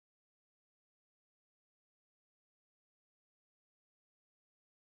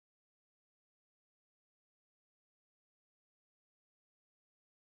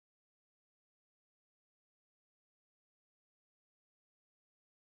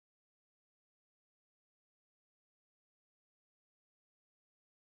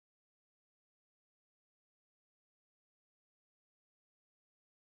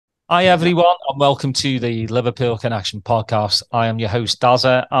Hi everyone, and welcome to the Liverpool Connection podcast. I am your host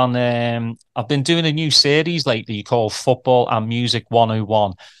Dazza, and I've been doing a new series lately called Football and Music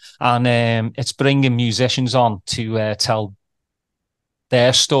 101, and it's bringing musicians on to tell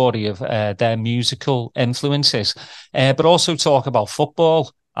their story of their musical influences, but also talk about football.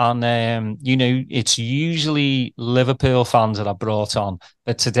 And it's usually Liverpool fans that I brought on,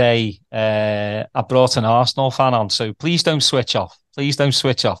 but today I brought an Arsenal fan on. So please don't switch off. Please don't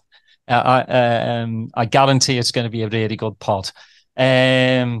switch off. I guarantee it's going to be a really good pod.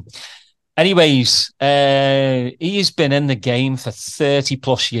 Um, Anyways, he has been in the game for 30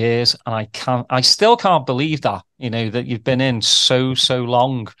 plus years, and I still can't believe that, that you've been in so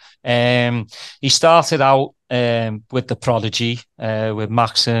long. He started out with the Prodigy, with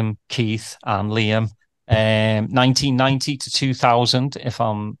Maxim, Keith, and Liam, 1990 to 2000, if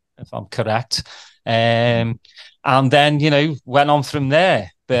I'm correct. And then, went on from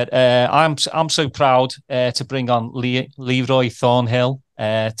there. But I'm so proud to bring on Leeroy Thornhill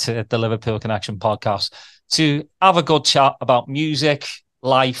to the Liverpool Connection podcast to have a good chat about music,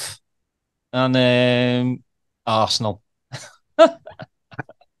 life, and Arsenal.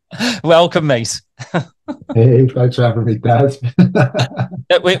 Welcome, mate. Hey, thanks for having me, Dad.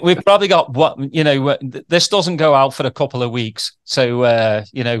 We've probably got this doesn't go out for a couple of weeks, so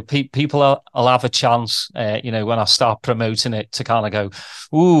people will have a chance, when I start promoting it to kind of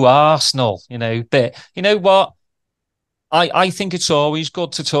go, ooh, Arsenal, but you know what? I think it's always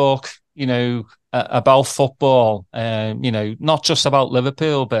good to talk, about football, not just about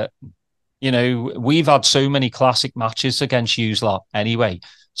Liverpool, but we've had so many classic matches against you lot anyway,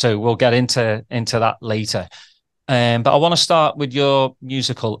 so we'll get into that later. But I want to start with your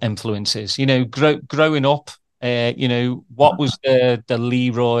musical influences. Growing up, what was the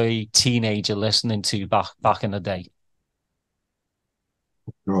Leroy teenager listening to back in the day?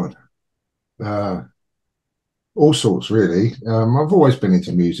 God, uh, all sorts, really. I've always been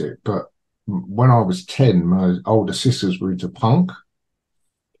into music, but when I was 10, my older sisters were into punk.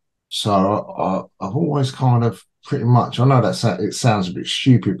 So I've always kind of pretty much, I know it sounds a bit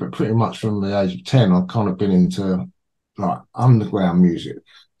stupid, but pretty much from the age of 10, I've kind of been into like underground music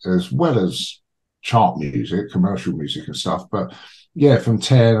as well as chart music, commercial music and stuff. But yeah, from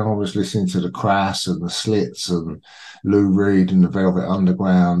 10, I was listening to the Crass and the Slits and Lou Reed and the Velvet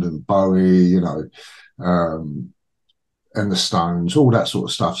Underground and Bowie, um, and the Stones, all that sort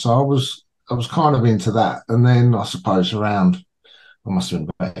of stuff. So I was kind of into that. And then I suppose around, I must have been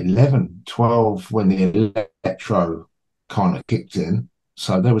about 11, 12 when the electro kind of kicked in.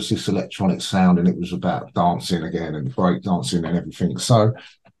 So there was this electronic sound and it was about dancing again and break dancing and everything. So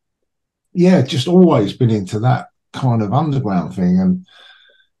yeah, just always been into that kind of underground thing. And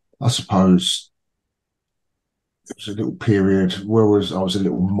I suppose it was a little period where I was a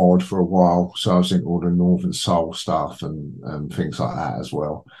little mod for a while. So I was into all the Northern Soul stuff and things like that as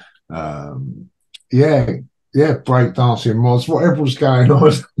well. Um, yeah, yeah, break dancing mods, whatever was going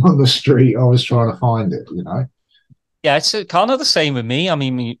on on the street, I was trying to find it. Yeah, it's kind of the same with me. I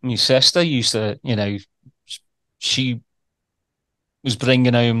mean, my sister used to, she was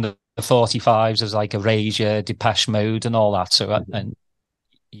bringing home the 45s as like Erasure, Depeche Mode, and all that. So and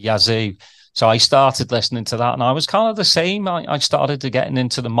Yazoo. So I started listening to that, and I was kind of the same. I started to getting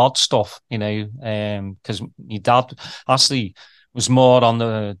into the mod stuff, because my dad actually was more on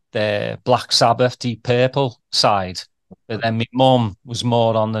the Black Sabbath, Deep Purple side, but then my mum was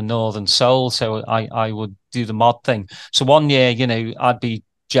more on the Northern Soul. So I would do the mod thing. So one year, I'd be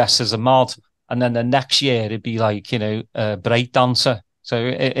dressed as a mod, and then the next year it'd be like a break dancer. So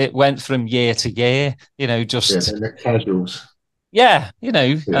it went from year to year, Yeah, just and the casuals. yeah, and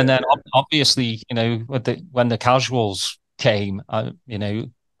Yeah, then obviously, when the casuals came, I've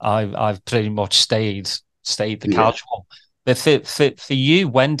pretty much stayed the yeah. casual. But for you,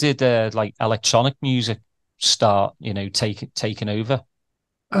 when did like electronic music start, taking over?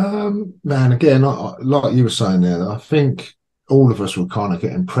 Man, again, like you were saying there, I think all of us were kind of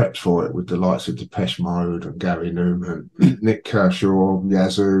getting prepped for it with the likes of Depeche Mode and Gary Newman, Nick Kershaw,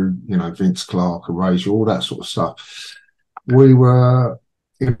 Yazoo, Vince Clarke, Erasure, all that sort of stuff. We were,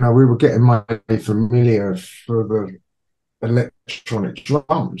 we were getting made familiar for the electronic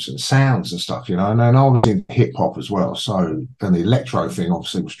drums and sounds and stuff, and then I was in hip hop as well. So, and the electro thing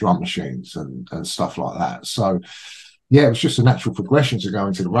obviously was drum machines and stuff like that. So, yeah, it was just a natural progression to go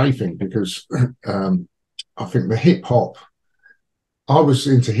into the rave thing because I think the hip hop, I was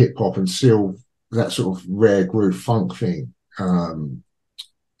into hip hop and still that sort of rare groove funk thing. And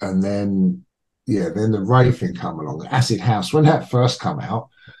then, yeah, then the rave thing come along. Acid house, when that first come out,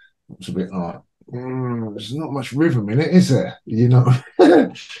 it was a bit like, there's not much rhythm in it, is there? You know what I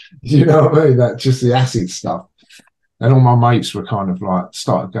mean? That just the acid stuff. And all my mates were kind of like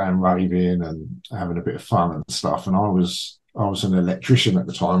started going raving and having a bit of fun and stuff. And I was an electrician at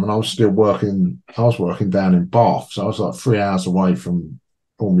the time, and I was still working. I was working down in Bath, so I was like 3 hours away from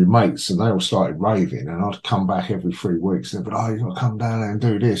all my mates, and they all started raving. And I'd come back every 3 weeks, and they'd be like, "Oh, you got to come down there and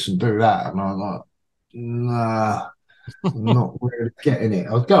do this and do that." And I was like, "Nah, I'm not really getting it."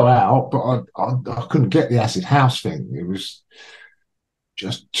 I'd go out, but I couldn't get the acid house thing. It was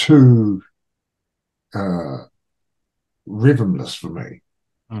just too uh, rhythmless for me.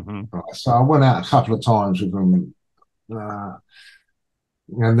 Mm-hmm. Right. So I went out a couple of times with them,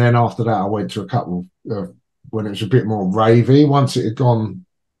 and then after that, I went to a couple of when it was a bit more ravey. Once it had gone,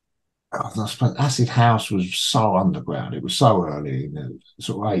 I suppose acid house was so underground. It was so early,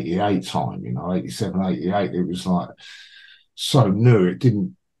 sort of 88 time, 87, 88. It was like so new. It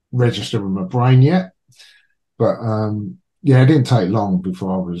didn't register in my brain yet. But yeah, it didn't take long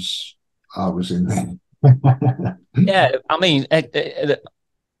before I was in there. Yeah, I mean,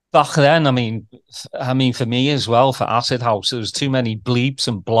 back then, I mean, for me as well, for Acid House, there was too many bleeps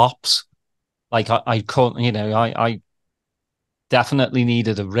and blops. Like I couldn't, I definitely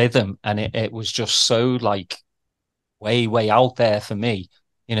needed a rhythm, and it was just so like way, way out there for me.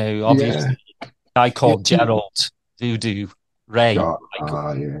 Yeah, Obviously, I yeah, called Gerald, Voodoo, Ray, God,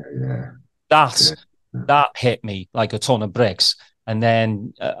 like yeah, yeah, that yeah. that hit me like a ton of bricks. And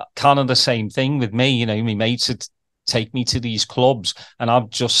then kind of the same thing with me, my mates would take me to these clubs, and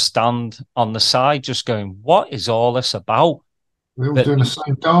I'd just stand on the side, just going, "What is all this about?" We're all But doing the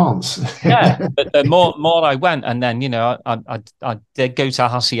same dance. yeah, but the more I went, and then I did go to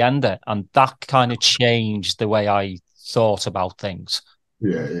Hacienda, and that kind of changed the way I thought about things.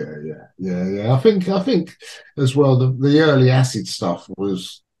 Yeah. I think as well the early acid stuff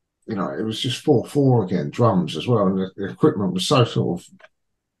was, it was just 4/4 again, drums as well, and the equipment was so sort of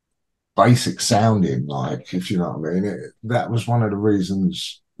basic sounding, like if you know what I mean. That was one of the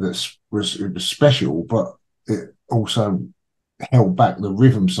reasons it was special, but it also held back the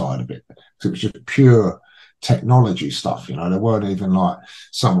rhythm side of it because it was just pure technology stuff. There weren't even like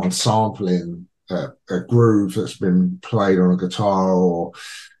someone sampling a groove that's been played on a guitar, or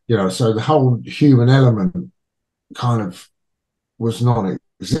so the whole human element kind of was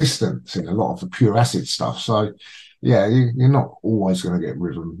non-existent in a lot of the pure acid stuff. So yeah, you're not always going to get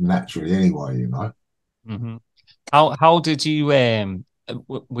rhythm naturally anyway. Hmm. How did you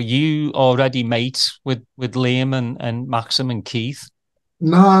were you already mates with Liam and Maxim and Keith?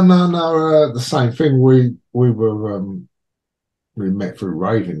 No. The same thing. We met through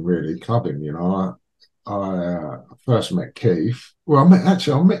raving, really, clubbing. I first met Keith. Well, I met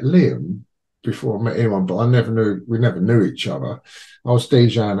Liam before I met anyone, but we never knew each other. I was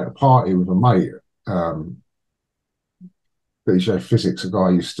DJing at a party with a mate, DJ Physics, a guy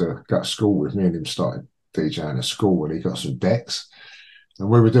I used to go to school with. Me and him started DJing at school, and he got some decks. And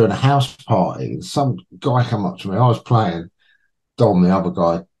we were doing a house party, and some guy came up to me. I was playing. Dom, the other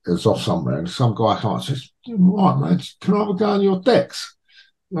guy, is off somewhere, and some guy came up and says, "Right, mate, can I have a go on your decks?"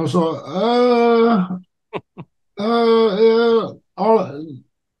 And I was like, yeah,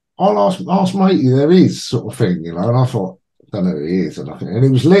 I'll ask matey, there is sort of thing. And I thought, I don't know who he is, and I think, and it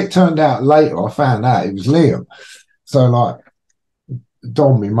was lit. Turned out later, I found out it was Liam. So like,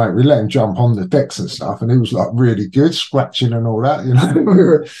 Dom, me mate, we let him jump on the decks and stuff, and he was like really good, scratching and all that. We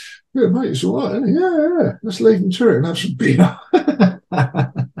were, yeah, mate, it's all right. Yeah, let's leave him to it and have some beer.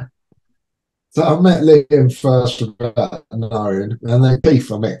 So I met Liam first for about an hour, and then I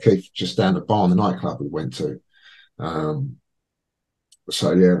met Keith just down the bar in the nightclub we went to. Um,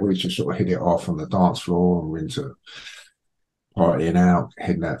 so yeah, we just sort of hit it off on the dance floor, and we're into partying out,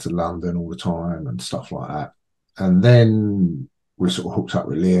 heading out to London all the time and stuff like that. And then we sort of hooked up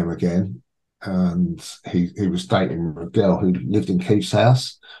with Liam again, and he was dating a girl who lived in Keith's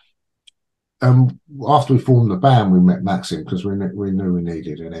house. After we formed the band, we met Maxim because we knew we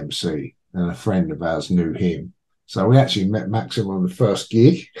needed an MC, and a friend of ours knew him. So we actually met Maxim on the first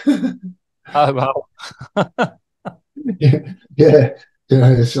gig. Oh wow. Yeah, yeah,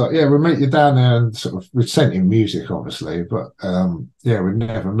 it's like, yeah, we'll meet you down there, and sort of we sent him music, obviously, but yeah, we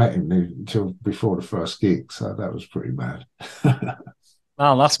never met him until before the first gig, so that was pretty mad.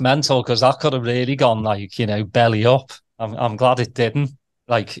 Man, that's mental because that could have really gone like, belly up. I'm glad it didn't.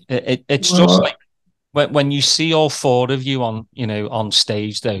 Like it's just like Well, when you see all four of you on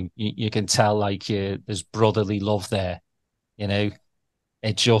stage though, you can tell like there's brotherly love there. You know,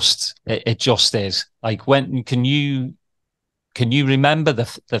 it just is. Like when can you remember the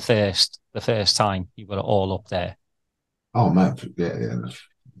first time you were all up there? oh man, yeah, yeah.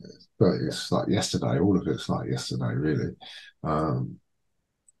 but it's like yesterday. All of it's like yesterday, really. Um,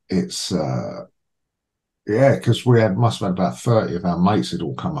 it's yeah, because we had must have had about 30 of our mates had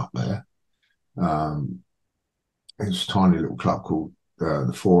all come up there. Um, it was a tiny little club called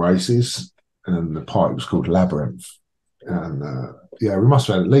the Four Aces, and the party was called Labyrinth. And yeah, we must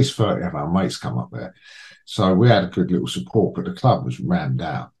have had at least 30 of our mates come up there. So we had a good little support, but the club was rammed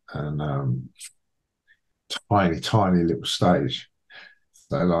out and tiny, tiny little stage.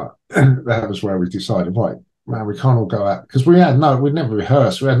 So like that was where we decided, right, man, we can't all go out because we'd never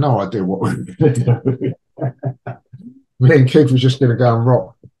rehearsed. We had no idea what we were going to do. Me and Keith was just going to go and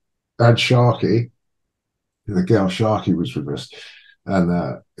rock. And Sharky, the girl Sharky was with us, and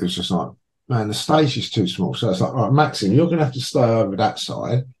it was just like, man, the stage is too small. So it's like, right, Maxim, you're going to have to stay over that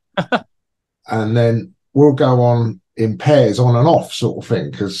side, and then we'll go on in pairs, on and off sort of thing,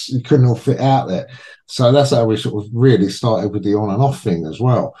 because you couldn't all fit out there. So that's how we sort of really started with the on and off thing as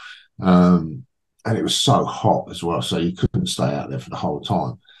well. And it was so hot as well, so you couldn't stay out there for the whole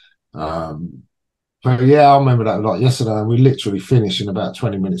time. But yeah, I remember that like yesterday, and we literally finished in about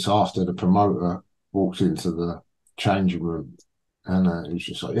 20 minutes after the promoter walked into the changing room, and he was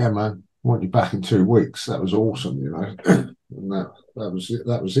just like, "Yeah, man, I want you back in 2 weeks." That was awesome, you know. And that was it.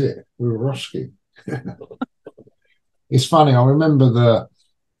 That was it. We were Roski. It's funny. I remember the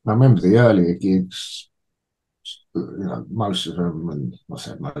earlier gigs. You know, most of them, and I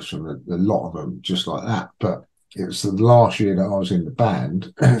said most of them, a lot of them, just like that. But it was the last year that I was in the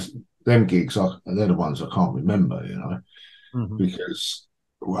band. Them gigs, they're the ones I can't remember, you know, because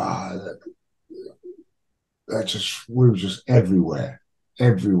wow, we were just everywhere,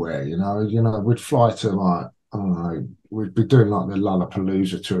 you know. We'd fly to like, I don't know, we'd be doing like the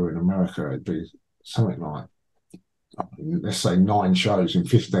Lollapalooza tour in America. It'd be something like, let's say 9 shows in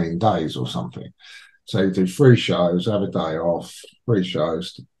 15 days or something. So you do 3 shows, have a day off, 3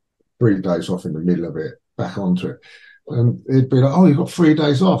 shows, 3 days off in the middle of it, back onto it. And it'd be like, oh, you've got 3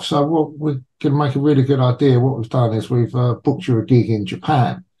 days off. So we're going to make a really good idea. What we've done is we've booked you a gig in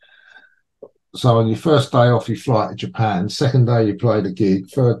Japan. So on your first day off, you fly to Japan. Second day, you play the gig.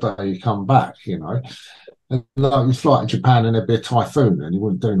 Third day, you come back, you know. And like you fly to Japan and there'd be a typhoon and you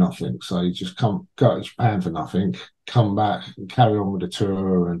wouldn't do nothing. So you just go to Japan for nothing, come back and carry on with the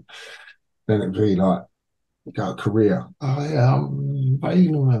tour. And then it'd be like, go to Korea. Oh yeah, I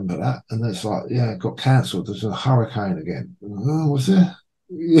even remember that. And it's like, yeah, it got cancelled. There's a hurricane again. Oh, was there?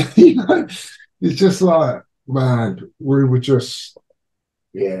 You know, it's just like, man, we were just,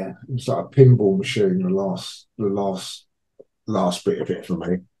 yeah, it was like a pinball machine. The last bit of it for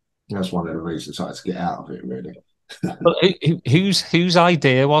me. That's one of the reasons I had to get out of it, really. But whose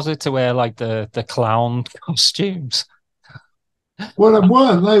idea was it to wear like the clown costumes? Well, they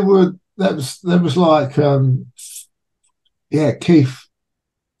weren't. They were. That was like, yeah, Keith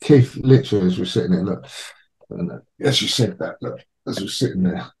literally as we're sitting there, look, and as you said that, look, as we're sitting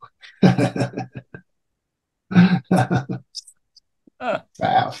there.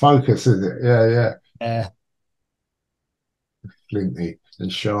 Out of focus, is it? Yeah. Yeah. Flinty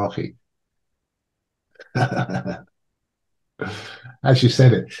and Sharky. As you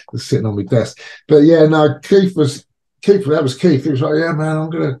said it, was sitting on my desk. But yeah, no, Keith, that was Keith. He was like, yeah, man, I'm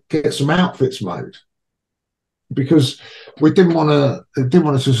going to get some outfits made. Because it didn't want to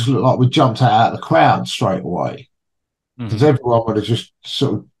just look like we jumped out of the crowd straight away. Because everyone would have just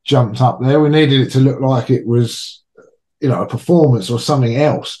sort of jumped up there. We needed it to look like it was, you know, a performance or something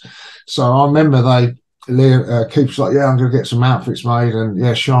else. So I remember Keith was like, yeah, I'm going to get some outfits made, and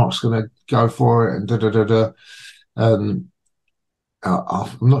yeah, Shark's going to go for it, and da-da-da-da. I'm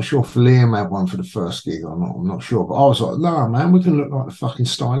not sure if Liam had one for the first gig or not. I'm not sure, but I was like, no, man, we can look like the fucking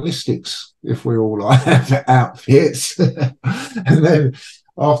Stylistics if we all like have outfits. And then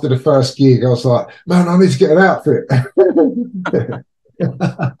after the first gig, I was like, man, I need to get an outfit.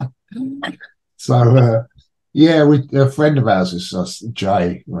 So yeah, a friend of ours is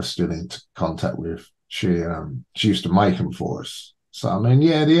Jay. We're still in contact with. She used to make them for us. So I mean,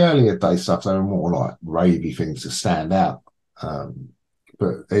 yeah, the earlier day stuff, they were more like ravey things to stand out.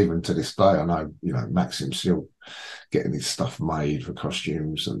 But even to this day, I know, you know, Maxim's still getting his stuff made for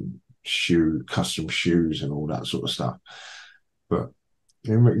costumes and custom shoes and all that sort of stuff. But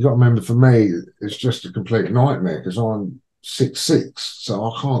you got to remember, for me, it's just a complete nightmare because I'm 6'6", so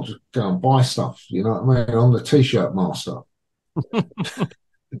I can't just go and buy stuff. You know what I mean? I'm the t-shirt master.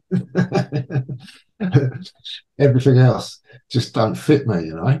 Everything else just don't fit me,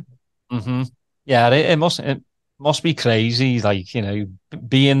 you know. Yeah, it must be crazy, like, you know,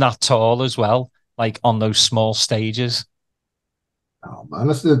 being that tall as well, like on those small stages. Oh And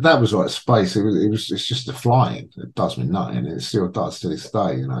that was like space. It's just the flying. It does me nothing. And it still does to this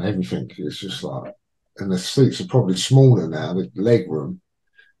day. You know, everything is just like, and the seats are probably smaller now, the leg room,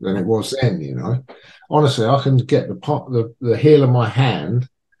 than it was then. You know, honestly, I can get the heel of my hand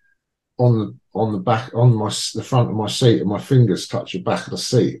on the back on the front of my seat, and my fingers touch the back of the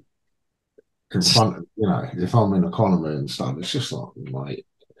seat in front of, you know, if I'm in economy and stuff. It's just like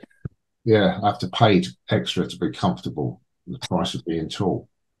yeah, I have to pay extra to be comfortable. The price of being tall.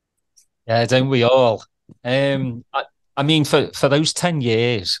 Yeah, don't we all? I mean, for those 10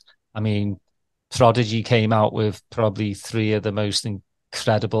 years, I mean, Prodigy came out with probably three of the most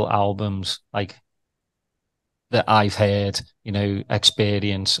incredible albums like that I've heard. You know,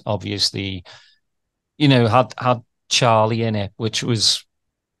 Experience, obviously, you know, had Charlie in it, which was,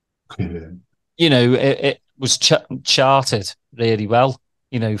 Yeah. you know, it was charted really well,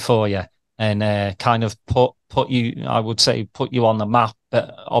 you know, for you, and kind of put you, I would say, put you on the map.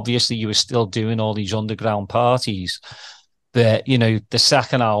 But obviously, you were still doing all these underground parties. But you know, the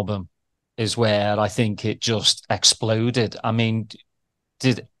second album is where I think it just exploded. I mean,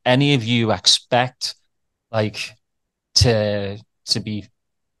 did any of you expect like to be,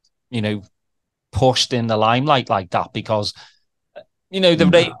 you know, pushed in the limelight like that? Because you know, No.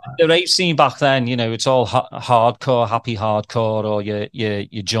 the rave scene back then, you know, it's all hardcore, happy hardcore, or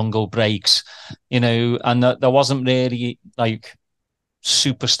your jungle breaks, you know, and there wasn't really like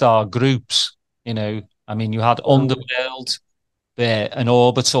superstar groups, you know. I mean, you had Well, Underworld there and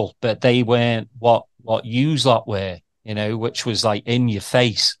Orbital, but they weren't what you lot were, you know, which was like in your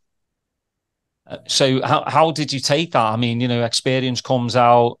face. So how did you take that? I mean, you know, Experience comes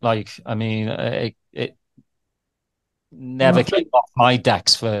out like, I mean, it well, I never came think, off my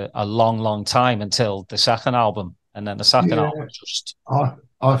decks for a long, long time until the second album, and then the second yeah, album just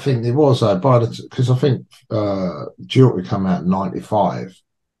I think it was by the because I think Jewelry come out in '95,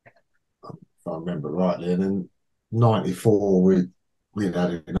 if I remember rightly, and then '94 we'd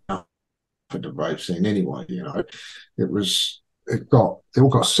had enough for the rave scene anyway. You know, it all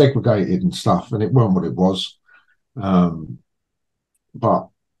got segregated and stuff, and it wasn't what it was. Um, but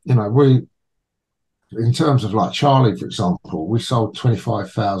you know, we in terms of like Charlie, for example, we sold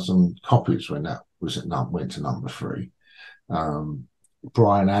 25,000 copies when that went to number three. Um,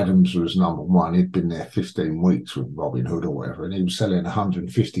 Brian Adams was number one. He'd been there 15 weeks with Robin Hood or whatever, and he was selling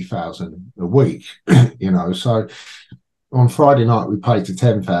 150,000 a week. You know, so on Friday night we played to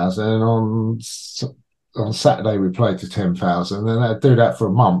 10,000, and on Saturday we played to 10,000, and they do that for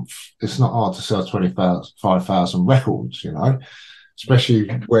a month. It's not hard to sell 25,000 records, you know, especially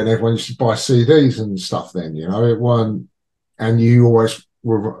when everyone used to buy CDs and stuff. Then you know it weren't, and you always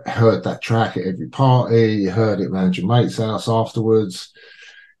heard that track at every party. You heard it around your mate's house afterwards,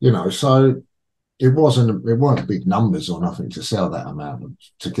 you know. So it weren't big numbers or nothing to sell that amount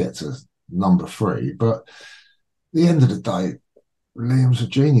to get to number three. But at the end of the day, Liam's a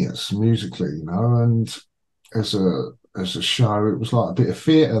genius musically, you know, and as a show, it was like a bit of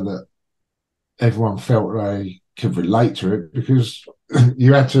theatre that everyone felt they could relate to it, because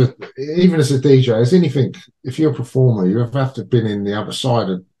you had to, even as a DJ, as anything, if you're a performer, you have to have been in the other side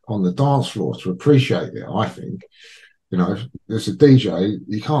on the dance floor to appreciate it. I think, you know, as a DJ,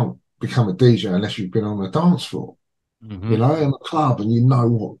 you can't become a DJ unless you've been on the dance floor, you mm-hmm. know, in a club, and you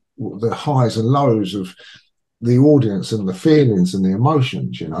know what the highs and lows of the audience and the feelings and the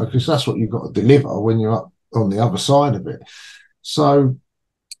emotions, you know, because that's what you've got to deliver when you're up on the other side of it. So,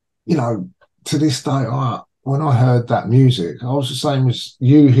 you know, to this day, when I heard that music, I was the same as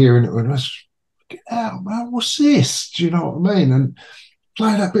you hearing it when I was, get out, man, what's this? Do you know what I mean? And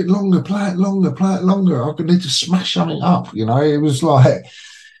play that bit longer, play it longer, play it longer. I could need to smash something up, you know. It was like,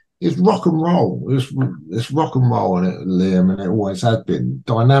 it's rock and roll. It's rock and roll in it, Liam, and it always had been.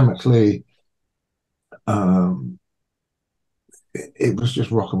 Dynamically, um, it was just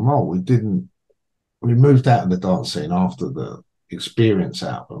rock and roll. We moved out of the dance scene after the Experience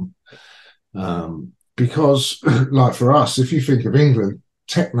album, because, like for us, if you think of England,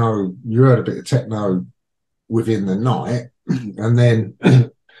 techno, you heard a bit of techno within the night, and then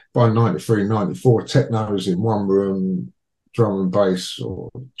by '93, '94, techno was in one room, drum and bass or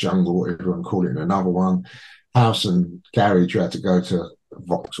jungle, whatever you want to call it, in another one. House and garage, you had to go to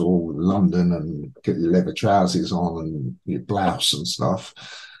Vauxhall, London, and get your leather trousers on and your blouse and stuff,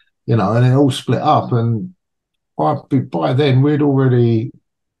 you know, and it all split up. And by then, we'd already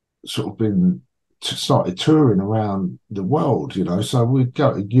sort of been started touring around the world, you know. So we'd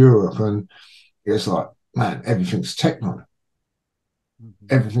go to Europe, and it's like, man, everything's techno. Mm-hmm.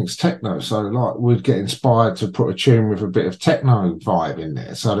 Everything's techno. So like we'd get inspired to put a tune with a bit of techno vibe in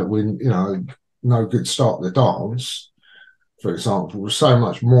there, so that we, you know, no good start the dance for example, was so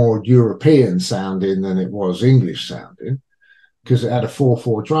much more European sounding than it was English sounding because it had a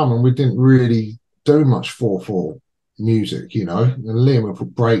 4/4 drum, and we didn't really do much 4/4 music, you know. And Liam would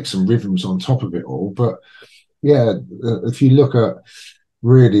put breaks and rhythms on top of it all. But yeah, if you look at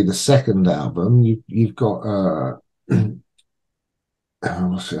really the second album, you've got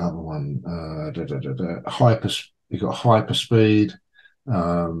what's the other one? Hyper. You've got Hyperspeed,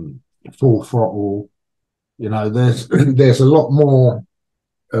 Full Throttle. You know, there's a lot more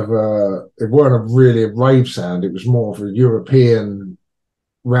of a. It weren't really a rave sound. It was more of a European,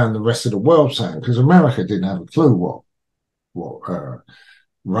 around the rest of the world sound, because America didn't have a clue what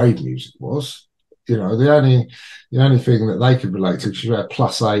rave music was. You know, the only thing that they could relate to, because you had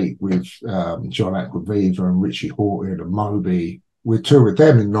 +8 with John Aquaviva and Richie Hawtin and Moby. We toured with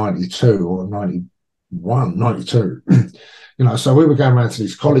them in 92 or 91, 92. You know, so we were going around to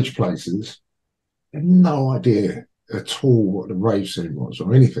these college places, had no idea at all what the rave scene was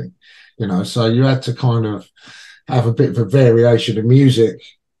or anything. You know, so you had to kind of have a bit of a variation of music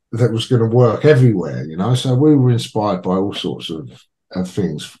that was going to work everywhere, you know. So we were inspired by all sorts of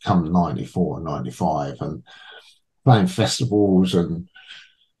things come 94 and 95, and playing festivals, and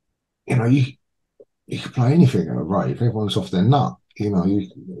you know, you could play anything at a rave. Everyone's off their nut, you know. You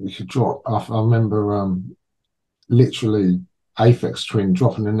could drop. I remember literally Aphex Twin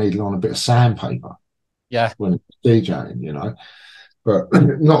dropping the needle on a bit of sandpaper. Yeah, when it was DJing, you know. But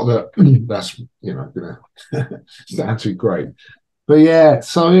not that that's, you know, gonna sound too great. But yeah,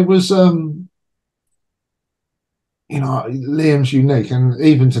 so it was you know, Liam's unique, and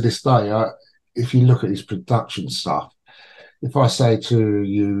even to this day, if you look at his production stuff, if I say to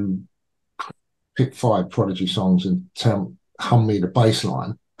you, pick 5 Prodigy songs and hum me the bass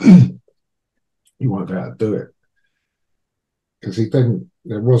line, you won't be able to do it, because he didn't.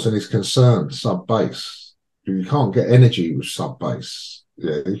 It wasn't his concern. Sub bass, you can't get energy with sub bass.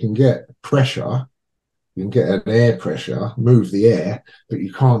 Yeah, you can get pressure, you can get an air pressure, move the air, but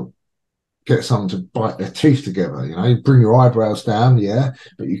you can't get someone to bite their teeth together. You know, you bring your eyebrows down, yeah,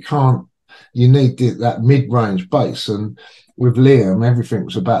 but you can't. You need that mid-range bass, and with Liam, everything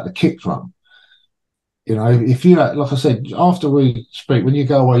was about the kick drum. You know, if you, like I said, after we speak, when you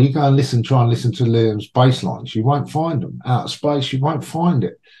go away, you go and try and listen to Liam's bass lines. You won't find them out of space. You won't find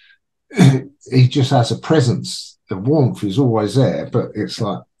it. He just has a presence. The warmth is always there, but it's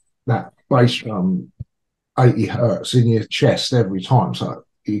like that bass drum, 80 hertz in your chest every time. So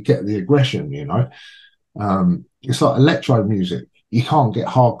you get the aggression, you know. It's like electro music. You can't get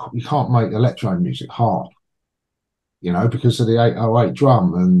hard. You can't make electro music hard, you know, because of the 808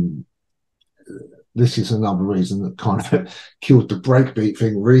 drum. And this is another reason that kind of killed the breakbeat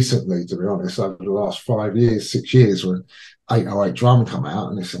thing recently, to be honest, over the last 5 years, 6 years, when 808 drum come out,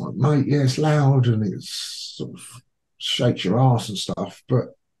 and it's like, mate, yeah, it's loud and it sort of shakes your ass and stuff,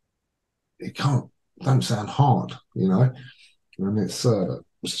 but it don't sound hard, you know. And it's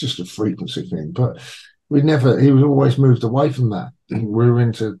just a frequency thing. But he was always moved away from that. We were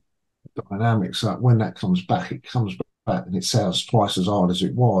into dynamics. Like when that comes back, it comes back and it sounds twice as hard as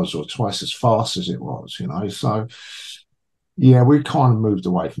it was, or twice as fast as it was, you know. So yeah, we kind of moved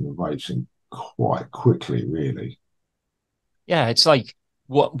away from the racing quite quickly, really. yeah. It's like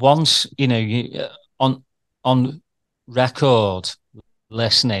once you know on record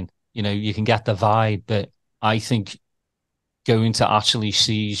listening, you know, you can get the vibe, but I think going to actually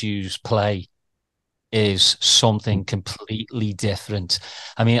see you play is something completely different.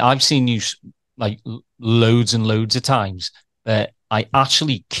 I mean, I've seen you like loads and loads of times, but I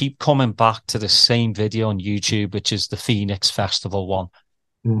actually keep coming back to the same video on YouTube, which is the Phoenix Festival one.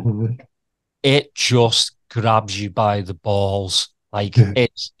 Mm-hmm. It just grabs you by the balls. Like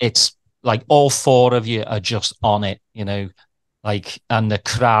it's like all 4 of you are just on it, you know, like, and the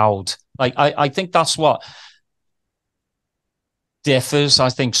crowd. Like I think that's what differs, I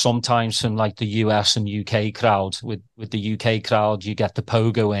think, sometimes from like the US and UK crowd. With the UK crowd, you get the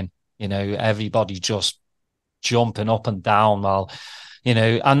pogo in, you know, everybody just jumping up and down while, you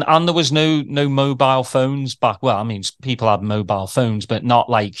know, and there was no mobile phones back. Well, I mean, people had mobile phones, but not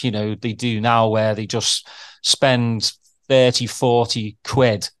like, you know, they do now, where they just spend 30, 40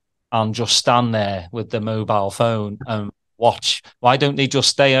 quid and just stand there with the mobile phone and watch. Why don't they just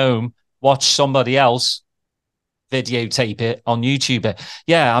stay home, watch somebody else videotape it on YouTube?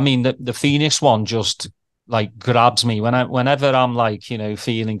 Yeah, I mean, the Phoenix one just like grabs me whenever I'm like, you know,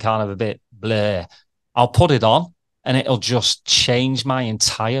 feeling kind of a bit blur. I'll put it on and it'll just change my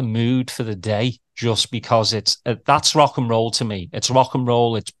entire mood for the day, just because that's rock and roll to me. It's rock and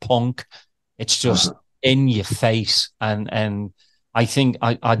roll, it's punk, it's just in your face, and I think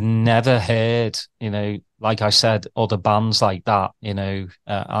I'd never heard, like I said, other bands like that.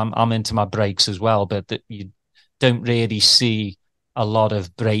 I'm into my breaks as well, but that you don't really see a lot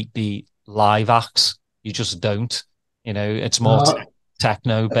of breakbeat live acts. You just don't. It's more Uh,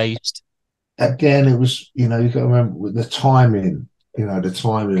 techno based. Again, it was, you got to remember with the timing, the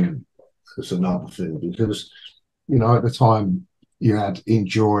timing was another thing because, at the time you had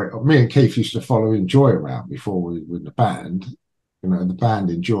Enjoy. Me and Keith used to follow Enjoy around before we were in the band. The band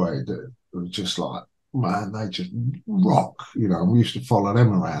Enjoy that was just like, man, they just rock, and we used to follow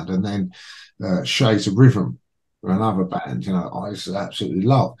them around. And then Shades of Rhythm, another band, I used to absolutely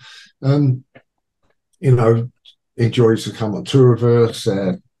love. Um, Enjoy used to come on tour with us.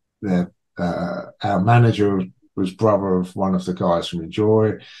 Our manager was brother of one of the guys from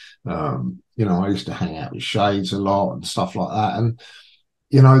Enjoy. I used to hang out with Shades a lot and stuff like that. And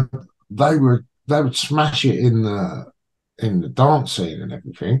they would smash it in the dance scene and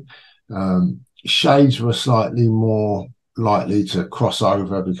everything. Shades were slightly more likely to cross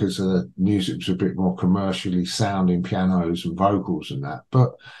over because the music was a bit more commercially sounding, pianos and vocals and that.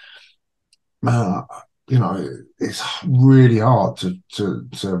 But man, it's really hard to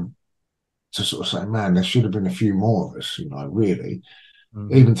sort of say, man, there should have been a few more of us, really.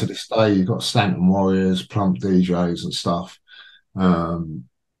 Mm-hmm. Even to this day, you've got Stanton Warriors, Plump DJs and stuff, who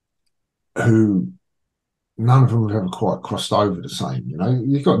none of them have ever quite crossed over the same,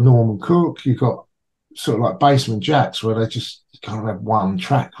 You've got Norman Cook, you've got sort of like Basement Jacks, where they just kind of have one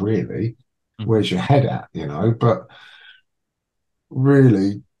track, really. Mm-hmm. Where's your head at, But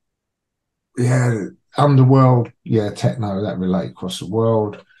really, yeah, Underworld, yeah, techno, that relate across the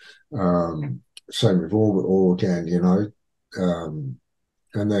world. Same with Orbital again,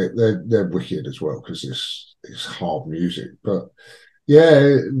 and they're wicked as well because it's hard music. But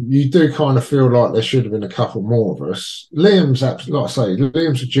yeah, you do kind of feel like there should have been a couple more of us. Liam's absolutely, like I say,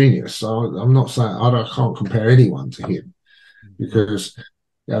 Liam's a genius. So I'm not saying I can't compare anyone to him because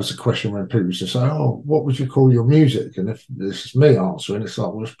that was a question when people used to say, "Oh, what would you call your music?" And if this is me answering, it's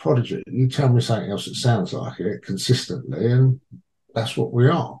like, "Well, it's Prodigy." You tell me something else that sounds like it consistently, and that's what we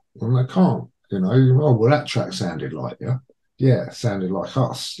are. And they can't, oh, well, that track sounded like you. Yeah, it sounded like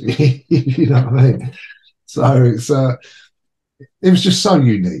us. You know what I mean? So it was just so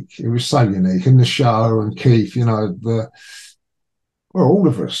unique. It was so unique. And the show and Keith, all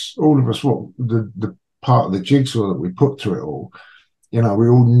of us, what the part of the jigsaw that we put to it all, we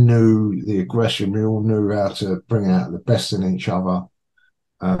all knew the aggression. We all knew how to bring out the best in each other.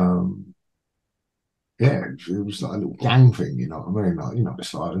 Yeah, it was like a little gang thing, you know what I mean? Like,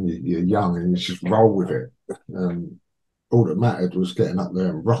 it's like you're young and you just roll with it. All that mattered was getting up there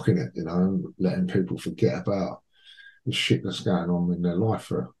and rocking it, and letting people forget about the shit that's going on in their life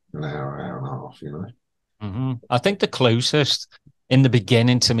for an hour and a half, Mm-hmm. I think the closest in the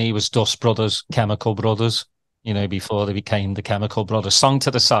beginning to me was Dust Brothers, Chemical Brothers, before they became the Chemical Brothers. Song to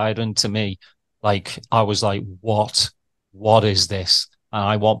the Siren, to me, like, I was like, what is this? And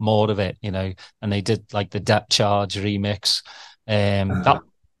I want more of it, and they did like the Depth Charge remix.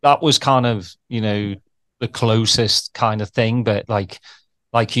 That was kind of, the closest kind of thing. But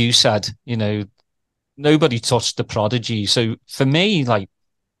like you said, nobody touched the Prodigy. So for me, like,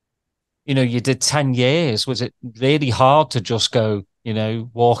 you did 10 years. Was it really hard to just go,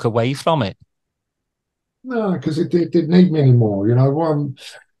 walk away from it? No, because it didn't need me anymore. One,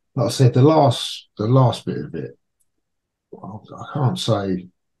 like I said, the last bit of it, well, I can't say.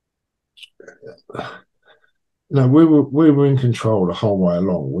 We were in control the whole way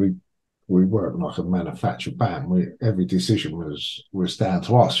along. We weren't like a manufactured band. Every decision was down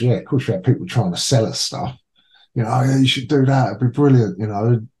to us. Yeah, of course, we had people trying to sell us stuff. Yeah, you should do that. It'd be brilliant.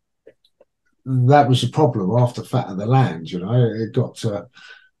 That was the problem after Fat of the Land. It got to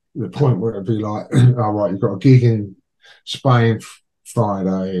the point where it'd be like, all right, you've got a gig in Spain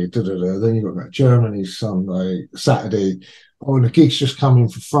Friday, then you've got Germany Saturday. Oh, and the gig's just coming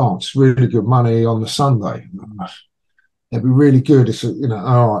for France. Really good money on the Sunday. It'd be really good. It's all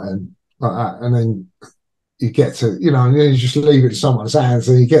right, and like that. And then you get to, and then you just leave it in someone's hands,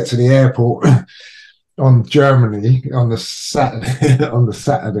 and you get to the airport on Germany on the Saturday,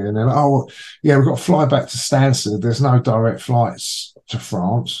 and then, oh yeah, we've got to fly back to Stansted. There's no direct flights to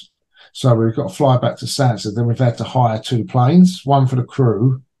France, so we've got to fly back to Stansted. Then we've had to hire 2 planes, one for the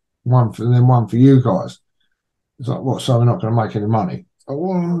crew, one for you guys. It's like, what? So we're not going to make any money? Oh,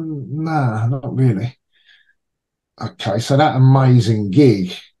 well, nah, not really. Okay, so that amazing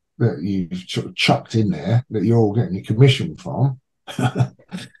gig that you've sort of chucked in there that you're all getting your commission from,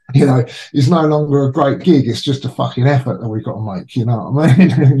 is no longer a great gig. It's just a fucking effort that we've got to make. You know what I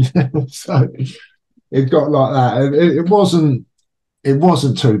mean? So it got like that. It wasn't it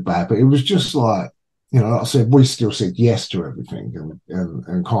wasn't too bad, but it was just like, like I said, we still said yes to everything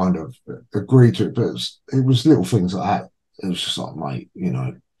and kind of agreed to it. But it was little things like that. It was just like, mate,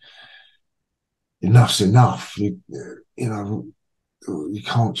 enough's enough. You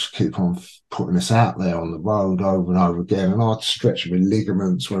can't just keep on putting this out there on the road over and over again. And I'd stretch my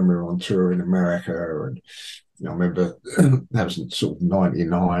ligaments when we were on tour in America. And I remember that was in sort of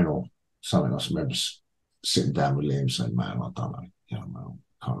 99 or something. I just remember sitting down with Liam saying, man, I don't know, man,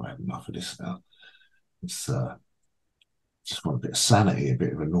 I can't have enough of this now. It's just want a bit of sanity, a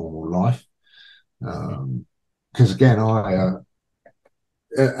bit of a normal life. Because again,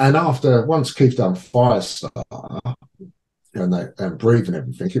 and after once Keith done Firestarter and Breathe and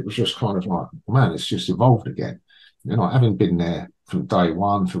everything, it was just kind of like, man, it's just evolved again. Having been there from day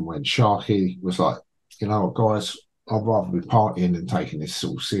one, from when Sharky was like, guys, I'd rather be partying than taking this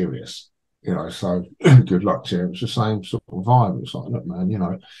all serious. So good luck to you. It was the same sort of vibe. It was like, look,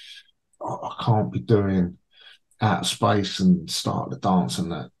 man, I can't be doing Out of Space and Start the Dance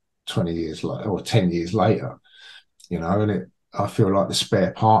and that 20 years later or 10 years later, and I feel like the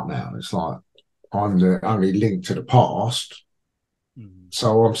spare part now. It's like I'm the only link to the past.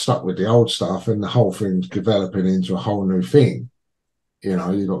 So I'm stuck with the old stuff and the whole thing's developing into a whole new thing.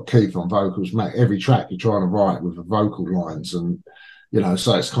 You've got Keith on vocals, Matt, every track you're trying to write with the vocal lines. And,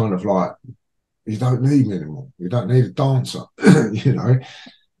 so it's kind of like, you don't need me anymore. You don't need a dancer.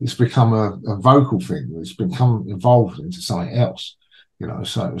 It's become a vocal thing. It's become evolved into something else.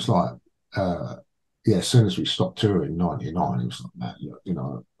 So it was like, as soon as we stopped touring in '99, it was like, man,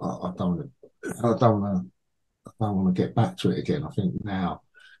 I don't want to get back to it again. I think now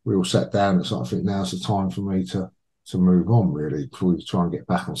we all sat down and I think now's the time for me to move on, really, before we try and get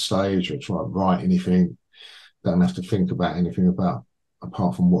back on stage or try and write anything. Don't have to think about anything apart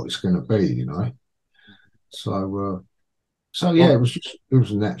from what it's going to be, So yeah, it was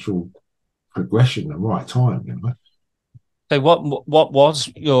a natural progression, the right time, So what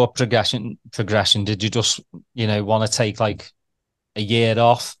was your progression? Did you just want to take like a year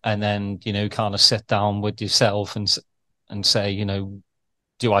off and then kind of sit down with yourself and say,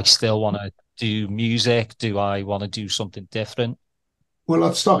 do I still want to do music? Do I want to do something different? Well,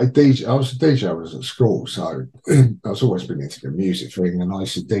 I'd started DJ. I was a DJ when I was at school, so I was always been into the music thing, and I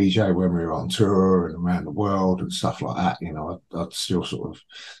used to DJ when we were on tour and around the world and stuff like that. I'd still sort of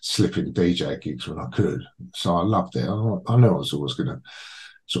slip in DJ gigs when I could, so I loved it. I knew I was always going to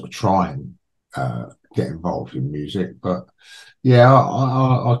sort of try and get involved in music, but yeah,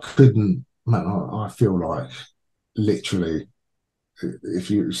 I couldn't. Man, I feel like literally,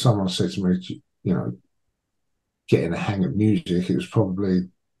 if someone said to me, getting a hang of music, it was probably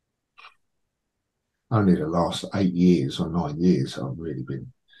only the last 8 years or 9 years I've really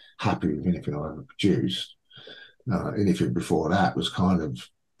been happy with anything I ever produced. Anything before that was kind of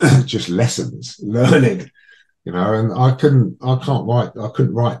just lessons, learning, and I couldn't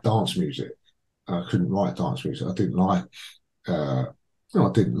write dance music. I couldn't write dance music. I didn't like, I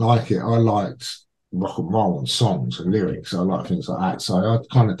didn't like it. I liked rock and roll and songs and lyrics. I like things like that. So I'd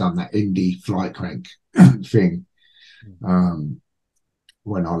kind of done that indie flight crank thing. When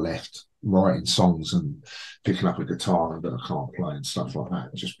I left, writing songs and picking up a guitar and I can't play and stuff like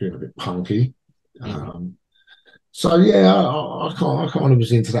that, just being a bit punky. So yeah, I kind of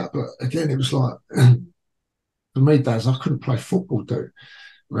was into that, but again, it was like for me, Daz, I couldn't play football, dude.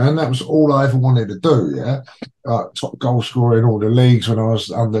 Man, that was all I ever wanted to do. Yeah, top goal scorer in all the leagues when I was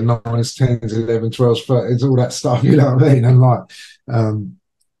under 9s, 10s, 11s, 12s, 13s, all that stuff. You know what I mean? And like,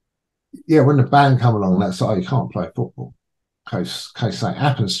 yeah, when the band come along, that's like, you can't play football in case something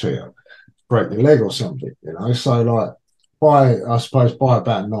happens to you, break your leg or something, So like, I suppose by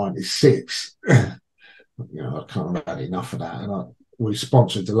about 96, I kind of had enough of that, and we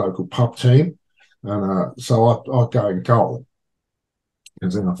sponsored the local pub team, and so I'd go in goal,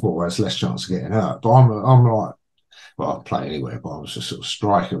 because then I thought, well, there's less chance of getting hurt. But I'm like, well, I'd play anywhere, but I was just sort of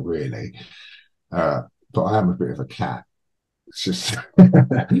striker really. But I am a bit of a cat. It's just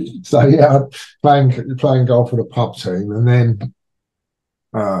so yeah, playing golf for the pub team, and then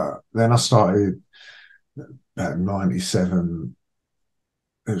I started at 97.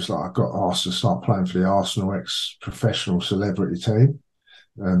 It was like I got asked to start playing for the Arsenal ex-professional celebrity team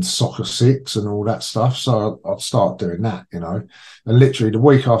and Soccer Six and all that stuff. So I'd start doing that, And literally the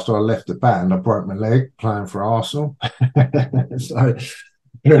week after I left the band, I broke my leg playing for Arsenal. So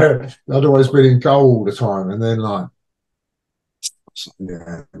yeah, I'd always been in goal all the time, and then like,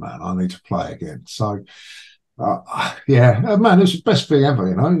 yeah, man, I need to play again. So, yeah, man, it was the best thing ever,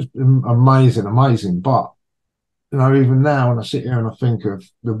 It's been amazing. But even now when I sit here and I think of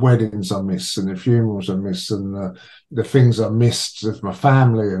the weddings I miss and the funerals I miss and the things I missed of my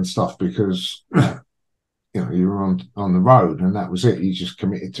family and stuff because you were on the road and that was it. You just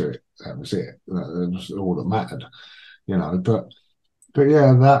committed to it. That was it. That was all that mattered. But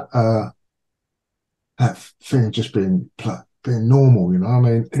yeah, that thing of just being normal. I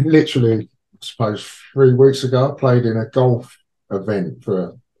mean, literally, I suppose 3 weeks ago, I played in a golf event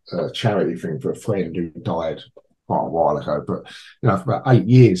for a charity thing for a friend who died quite a while ago. But for about 8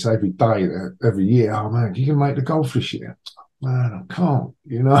 years, every day, every year, oh man, you can make the golf this year. Man, I can't.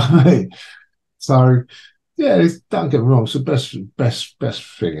 You know what I mean? So yeah, don't get me wrong, it's the best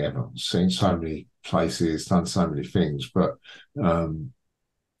thing ever. Seen so many places, done so many things, but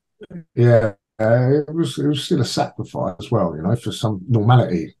yeah, it was still a sacrifice as well, for some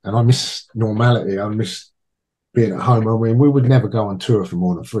normality. And I miss normality. I miss being at home. I mean, we would never go on tour for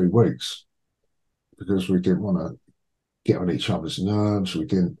more than 3 weeks because we didn't want to get on each other's nerves. We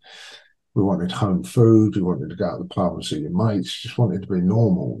wanted home food. We wanted to go to the pub and see your mates. Just wanted to be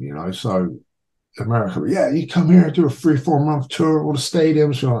normal, So America, yeah, you come here and do a 3-4 month tour of all the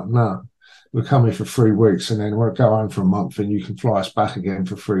stadiums. We're like, no, we're coming for 3 weeks and then we'll go home for a month and you can fly us back again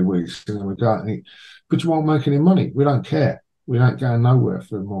for 3 weeks. And then we go and eat. But you won't make any money. We don't care. We don't go nowhere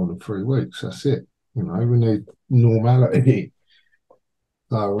for more than 3 weeks. That's it. We need normality.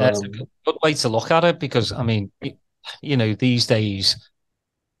 So, That's a good way to look at it because, I mean, these days,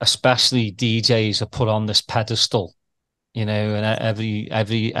 especially DJs are put on this pedestal, and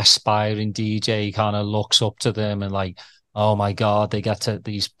every aspiring DJ kind of looks up to them and like, oh my God, they get to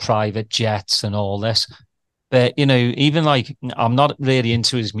these private jets and all this. But, even like, I'm not really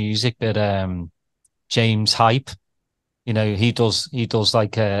into his music, but James Hype, he does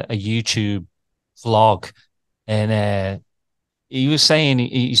like a YouTube vlog and he was saying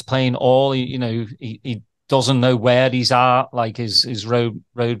he's playing all, he doesn't know where he's at. Like his road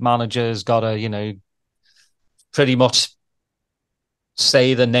manager's got to, pretty much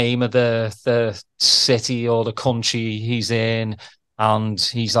say the name of the city or the country he's in. And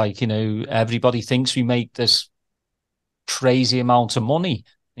he's like, everybody thinks we make this crazy amount of money.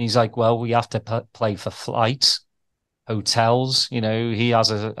 And he's like, well, we have to play for flights, hotels. He has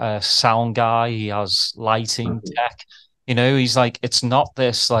a sound guy. He has lighting tech. He's like, it's not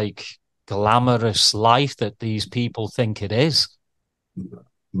this like glamorous life that these people think it is.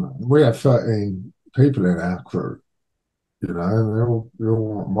 we have 13 people in our crew. They all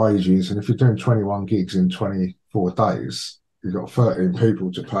want wages. And if you're doing 21 gigs in 24 days, you've got 13 people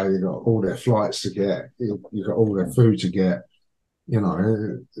to pay. You've got all their flights to get. You've got all their food to get. I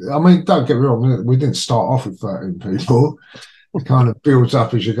mean, don't get me wrong. We didn't start off with 13 people. It kind of builds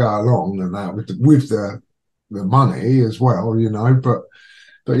up as you go along, and that with the money as well.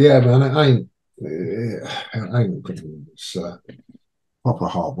 But yeah, man, it's proper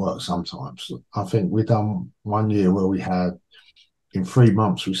hard work sometimes. I think we done 1 year where we had, in 3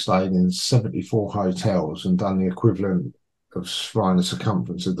 months, we stayed in 74 hotels and done the equivalent of flying the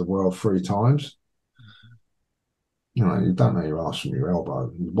circumference of the world 3 times. You don't know your ass from your elbow.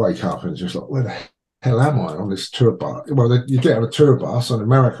 You wake up and it's just like, where the hell am I on this tour bus? Well, you get on a tour bus on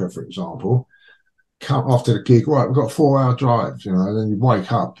America, for example, come after the gig, right, we've got a 4-hour drive, and then you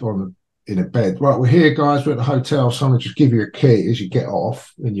wake up in a bed. Right, we're here, guys, we're at the hotel. Someone just give you a key as you get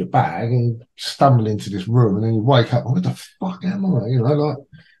off in your bag and stumble into this room, and then you wake up, what the fuck am I? Like,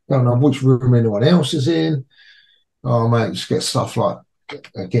 don't know which room anyone else is in. Oh, mate, just get stuff like,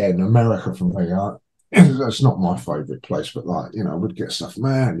 again, America from me. That's not my favourite place, but like, we'd get stuff,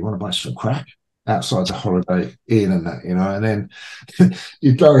 man, you want to buy some crack? Outside the Holiday Inn and that, and then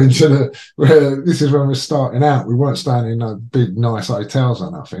you go into this is when we're starting out. We weren't staying in no big, nice hotels or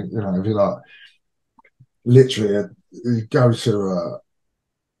nothing, if you like, literally, you go to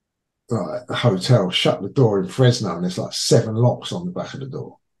a hotel, shut the door in Fresno, and there's like 7 locks on the back of the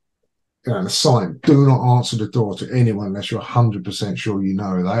door. And a sign, do not answer the door to anyone unless you're 100% sure you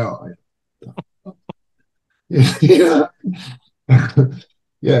know who they are.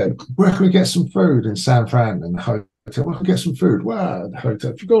 Yeah, where can we get some food in San Fran? And the hotel, where can we get some food? Well, the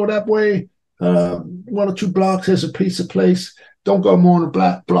hotel, if you go that way, 1 or 2 blocks, there's a pizza place. Don't go more than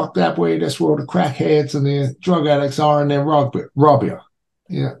a block that way. That's where all the crackheads and the drug addicts are, and they'll rob you.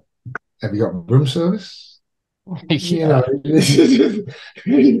 Yeah. Have you got room service? Yeah.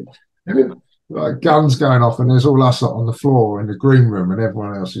 Like guns going off, and there's all us on the floor in the green room, and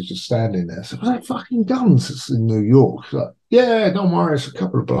everyone else is just standing there. So, that fucking guns? It's in New York. Like, yeah, don't worry, it's a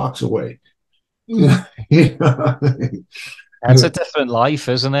couple of blocks away. It's a different life,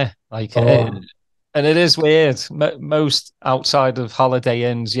 isn't it? Like, And it is weird. Most outside of Holiday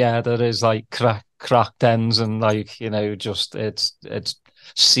Inns, yeah, there is like crack dens and like, you know, just it's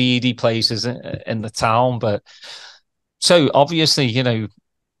seedy places in the town. But so obviously, you know,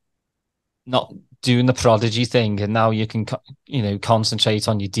 not doing the Prodigy thing, and now you can, you know, concentrate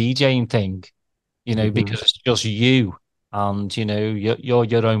on your DJing thing, you know, Mhm. because it's just you, and you know, you're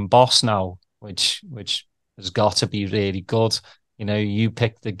your own boss now, which has got to be really good. You know, you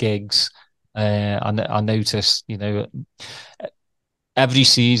pick the gigs. I noticed, you know, every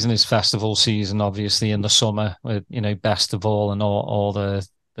season is festival season, obviously in the summer with, you know, best of all and all the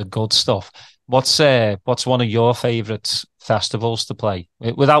good stuff. What's one of your favorite festivals to play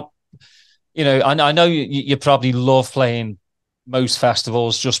without, you know, I know you probably love playing most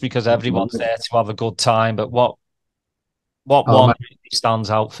festivals just because everyone's there to have a good time, but what Oh, one mate, really stands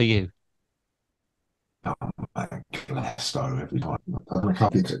out for you? oh, mate, Glasgow every time. I've done a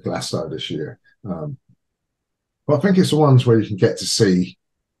couple at Glasgow this year. But I think it's the ones where you can get to see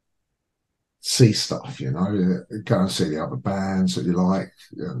stuff, you know, go and see the other bands that you like,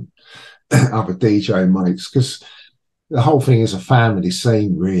 and other DJ mates, because the whole thing is a family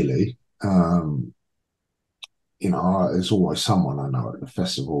scene, really. You know, there's always someone I know at the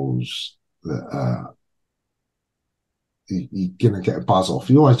festivals that you're going to get a buzz off.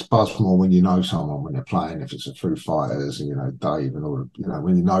 You always buzz more when you know someone when they're playing, if it's a Foo Fighters, and, you know, Dave and all, you know,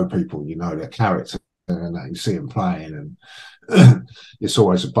 when you know people, you know their character and that you see them playing, and it's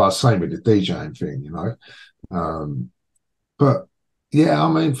always a buzz. Same with the DJing thing, you know. But yeah,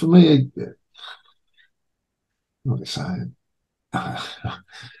 I mean, for me, what are you saying?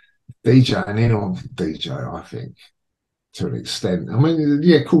 DJing in on DJ, I think, to an extent. I mean,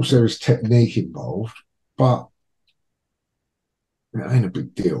 yeah, of course there is technique involved, but it ain't a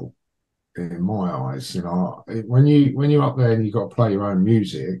big deal in my eyes. You know, when you're up there and you've got to play your own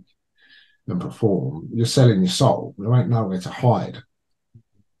music and perform, you're selling your soul. There ain't nowhere to hide.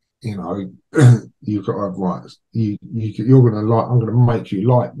 You know, you've got to have rights. You're gonna like. I'm gonna make you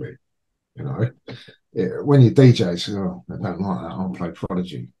like me. You know, when you DJ, say, oh, I don't like that. I'll play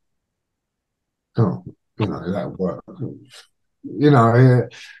Prodigy. Oh, you know, that'll work. You know,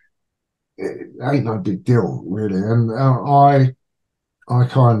 it ain't no big deal really. And I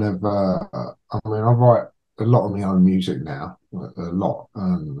kind of, I mean, I write a lot of my own music now, a lot,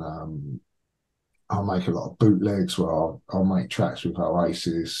 and I'll make a lot of bootlegs where I'll make tracks with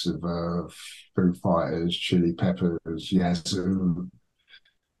Oasis, with Foo Fighters, Chili Peppers, Yazoo,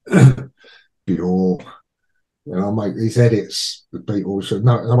 Bjork. And I'll make these edits, the Beatles. So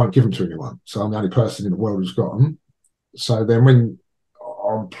no, I won't give them to anyone. So I'm the only person in the world who's got them. So then when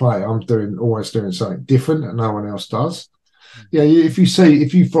I play, I'm always doing something different that no one else does. Yeah, if you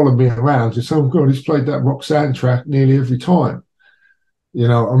follow me around, you say, oh God, he's played that Roxanne track nearly every time. You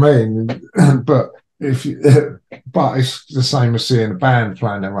know what I mean? But if you, but it's the same as seeing a band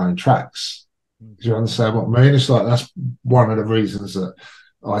playing their own tracks. Do you understand what I mean? It's like that's one of the reasons that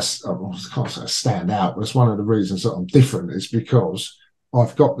I can't say I stand out, but it's one of the reasons that I'm different is because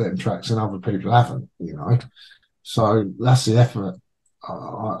I've got them tracks and other people haven't, you know. So that's the effort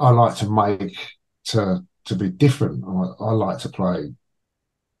I like to make to be different. I like to play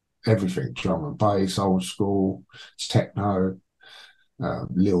everything: drum and bass, old school, techno,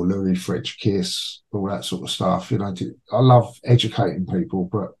 Lil Louis, French Kiss, all that sort of stuff. You know, I love educating people,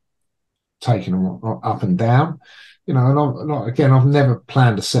 but taking them up and down. You know, and again, I've never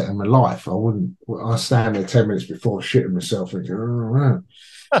planned a set in my life. I wouldn't. I stand there 10 minutes before shitting myself and go, oh, man,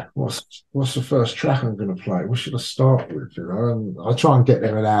 what's the first track I'm going to play? What should I start with? You know, and I try and get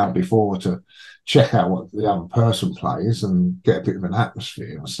there an hour before to check out what the other person plays and get a bit of an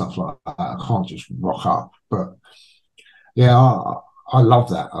atmosphere and stuff like that. I can't just rock up, but yeah, I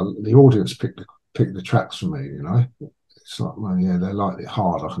love that. The audience pick the tracks for me. You know, it's like, well, yeah, they like it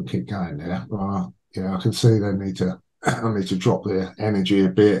hard. I can keep going there. Yeah, I can see they need to. I need to drop their energy a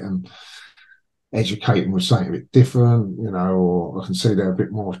bit and educate them with something a bit different. You know, or I can see they're a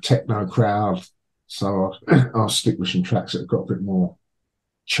bit more techno crowd. So I'll stick with some tracks that have got a bit more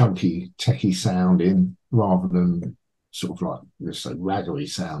chunky, techie sounding rather than sort of like, let's say, raggery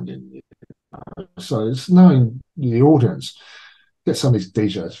sounding. So it's knowing the audience. Get some of these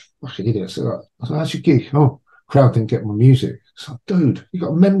DJs, fucking idiots. They're like, how's your gig? Oh, crowd didn't get my music. It's like, dude, you got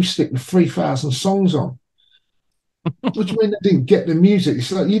a memory stick with 3,000 songs on. What do you mean they didn't get the music?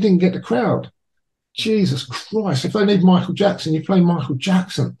 It's like, you didn't get the crowd. Jesus Christ. If they need Michael Jackson, you play Michael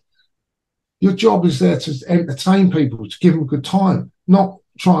Jackson. Your job is there to entertain people, to give them a good time, not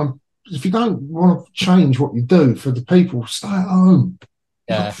try and, if you don't want to change what you do for the people, stay at home.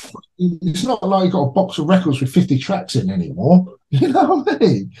 Yeah. It's not like you've got a box of records with 50 tracks in anymore. You know what I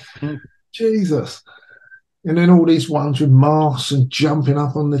mean? Jesus. And then all these ones with masks and jumping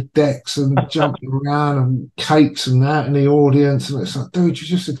up on the decks and jumping around and cakes and that in the audience. And it's like, dude,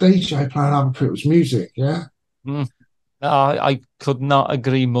 you're just a DJ playing other people's music, yeah? Mm. I could not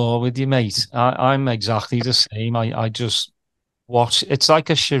agree more with you, mate. I'm exactly the same. I just watch. It's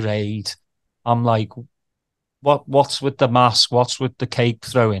like a charade. I'm like, what's with the mask? What's with the cake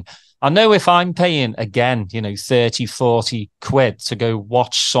throwing? I know if I'm paying again, 30, 40 quid to go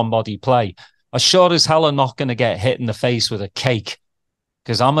watch somebody play, I sure as hell are not going to get hit in the face with a cake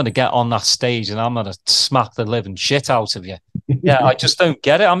because I'm going to get on that stage and I'm going to smack the living shit out of you. Yeah, I just don't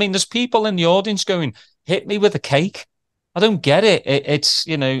get it. I mean, there's people in the audience going, hit me with a cake. I don't get it. It's,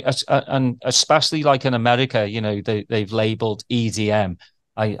 and especially like in America, they've labeled EDM.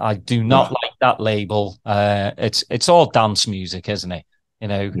 I do not like that label. It's all dance music, isn't it?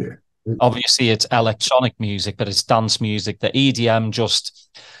 Yeah. Obviously it's electronic music, but it's dance music. The EDM just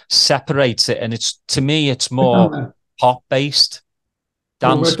separates it, and to me, it's more pop based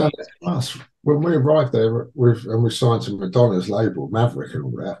Well, dance. we've done it to us. When we arrived there and we signed to Madonna's label, Maverick and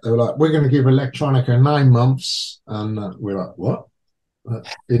all that, they were like, we're going to give Electronica 9 months. And we're like, what?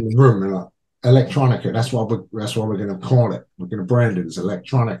 In the room, we're like, Electronica, that's what we're going to call it. We're going to brand it as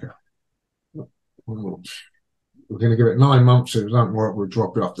Electronica. We're going to give it 9 months. If it doesn't work, we'll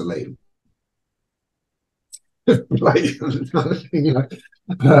drop it off the label.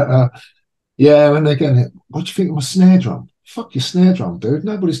 Yeah, and they're going, what do you think of my snare drum? Fuck your snare drum, dude.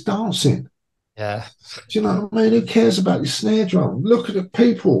 Nobody's dancing. Yeah. Do you know what I mean? Who cares about your snare drum? Look at the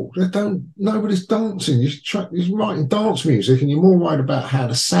people. Nobody's dancing. You're writing dance music and you're more worried about how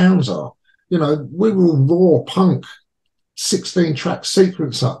the sounds are. We were all raw punk, 16-track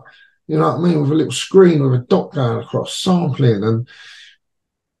sequencer. You know what I mean? With a little screen with a dot going across, sampling and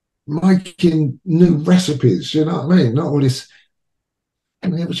making new recipes. You know what I mean? Not all this.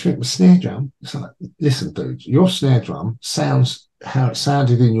 And the other trick with snare drum, it's like, listen, dude, your snare drum sounds how it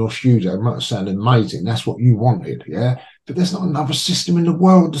sounded in your studio. It might sound amazing. That's what you wanted, yeah? But there's not another system in the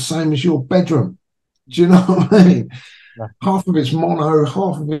world the same as your bedroom. Do you know what I mean? Yeah. Half of it's mono,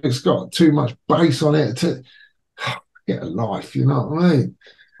 half of it's got too much bass on it. Get a life, you know what I mean?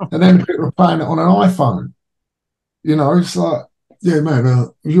 And then people are playing it on an iPhone. It's like, yeah, man,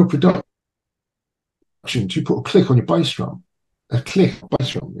 your production, you put a click on your bass drum. A click bass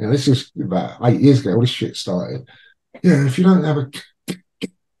drum. This is about 8 years ago. All this shit started. Yeah, if you don't have a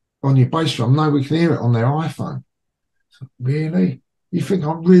on your bass drum, nobody can hear it on their iPhone. Really? You think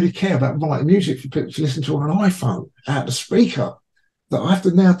I really care about writing music for people to listen to on an iPhone out the speaker? That I have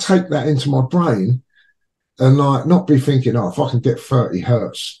to now take that into my brain and not be thinking, if I can get 30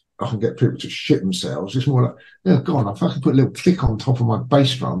 hertz, I can get people to shit themselves. It's more like, God, if I can put a little click on top of my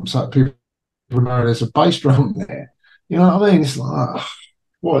bass drum so that people know there's a bass drum there. You know what I mean? It's like,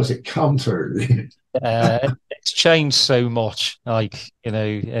 what has it come to? It's changed so much.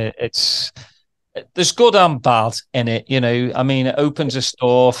 There's good and bad in it. I mean, it opens a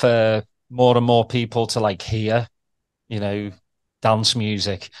door for more and more people to hear, dance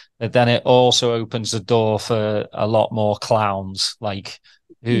music. But then it also opens the door for a lot more clowns,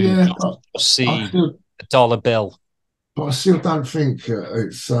 who see a dollar bill. But I still don't think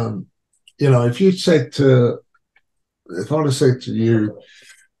it's, if I'd have said to you,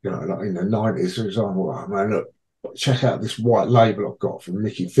 like in the 90s, for example, oh, man, look, check out this white label I've got from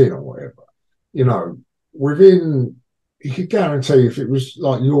Mickey Finn or whatever. You could guarantee if it was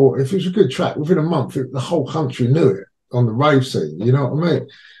if it was a good track, within a month, the whole country knew it on the rave scene. You know what I mean?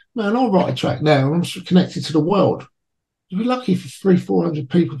 Man, I'll write a track now and I'm connected to the world. You'd be lucky if 300-400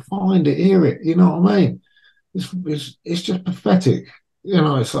 people find it, hear it. You know what I mean? It's just pathetic.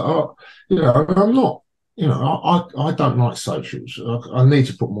 It's like, I'm not. I don't like socials. I need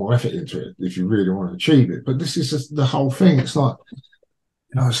to put more effort into it if you really want to achieve it. But this is just the whole thing. It's like,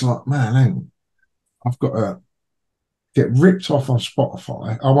 man, I've got to get ripped off on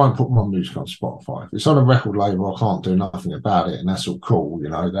Spotify. I won't put my music on Spotify. If it's on a record label, I can't do nothing about it, and that's all cool.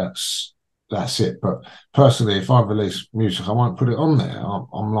 That's it. But personally, if I release music, I won't put it on there.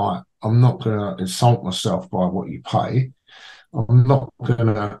 I'm not going to insult myself by what you pay. I'm not going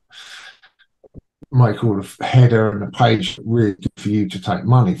to make all the header and the page really good for you to take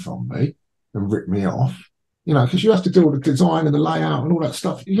money from me and rip me off, because you have to do all the design and the layout and all that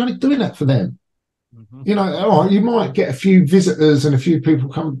stuff. You're only doing that for them. Mm-hmm. You might get a few visitors and a few people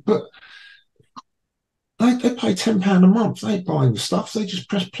come, but they pay £10 a month. They ain't buying the stuff. They just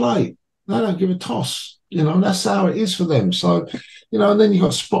press play. They don't give a toss. That's how it is for them. So, and then you've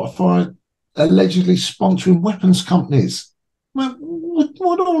got Spotify allegedly sponsoring weapons companies. Well,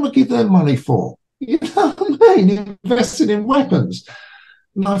 what do I want to give them money for? You know what I mean? Investing in weapons.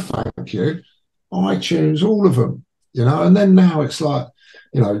 No, thank you. iTunes, all of them, and then now it's like,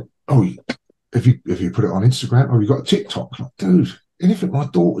 oh, if you put it on Instagram, or you got TikTok, like, dude, anything my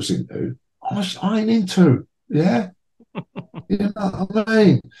daughter's into, I ain't into. Yeah. You know what I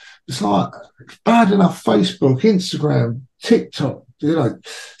mean? It's like bad enough Facebook, Instagram, TikTok,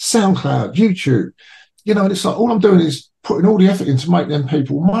 SoundCloud, YouTube, and it's like all I'm doing is putting all the effort in to make them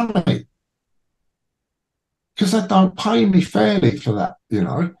people money because they don't pay me fairly for that.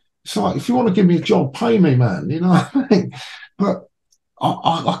 It's like, if you want to give me a job, pay me, man, you know what I mean? But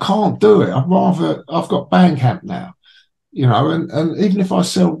I can't do it. I've got Bandcamp now, and even if I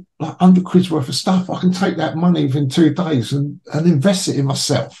sell like 100 quid's worth of stuff, I can take that money within 2 days and invest it in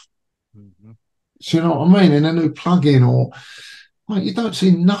myself. Mm-hmm. Do you know what I mean? In a new plugin, or like, you don't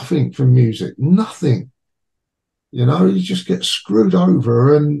see nothing from music, nothing. You just get screwed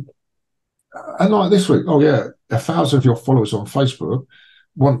over. And like this week, 1,000 of your followers on Facebook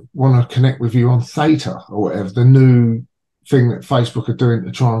want to connect with you on Theta or whatever, the new thing that Facebook are doing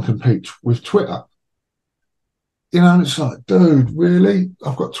to try and compete with Twitter. And it's like, dude, really?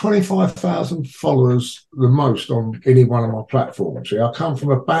 I've got 25,000 followers, the most on any one of my platforms. I come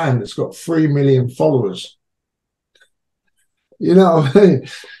from a band that's got 3 million followers. You know what I mean?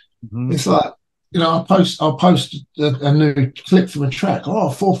 Mm-hmm. It's like, I'll post a new clip from a track.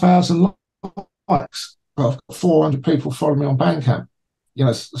 4,000 likes. But I've got 400 people following me on Bandcamp.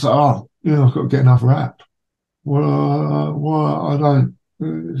 So, I've got to get another app. Well, I don't.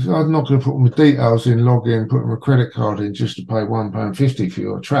 I'm not going to put my details in, log in, put my credit card in just to pay £1.50 for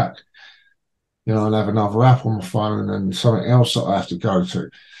your track. I'll have another app on my phone and something else that I have to go to.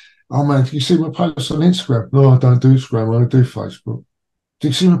 Oh, man, do you see my posts on Instagram? No, I don't do Instagram. I only do Facebook. Do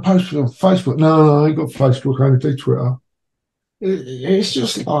you see my posts on Facebook? No, I ain't got Facebook. I only do Twitter. It's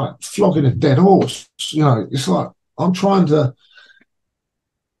just like flogging a dead horse. It's like I'm trying to,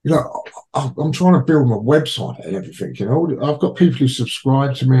 I'm trying to build my website and everything. I've got people who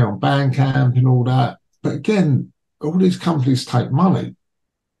subscribe to me on Bandcamp and all that. But again, all these companies take money.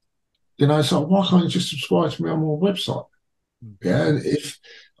 So why can't you just subscribe to me on my website? Yeah, and if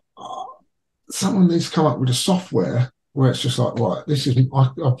someone needs to come up with a software where it's just like, right, this is, I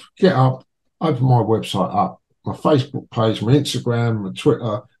get up, open my website up, my Facebook page, my Instagram, my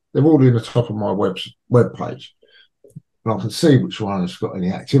Twitter, they're all in the top of my web page. And I can see which one has got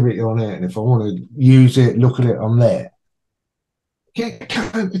any activity on it. And if I want to use it, look at it, I'm there. Get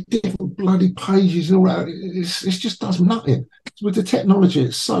different bloody pages and all that. It just does nothing. With the technology,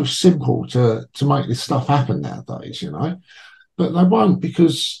 it's so simple to make this stuff happen nowadays, But they won't,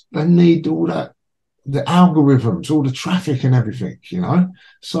 because they need all that, the algorithms, all the traffic and everything,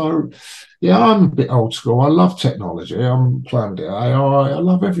 So, yeah, I'm a bit old school. I love technology. I'm playing with AI. I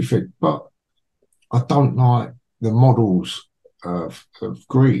love everything. But I don't like the models of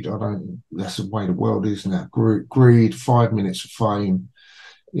greed. That's the way the world is now. Greed, 5 minutes of fame.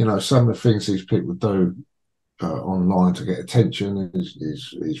 Some of the things these people do online to get attention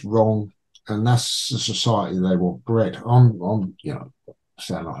is wrong. And that's the society they want bred. I'm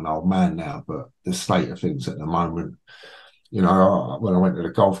sound like an old man now, but the state of things at the moment, when I went to the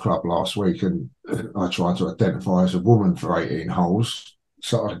golf club last week and I tried to identify as a woman for 18 holes,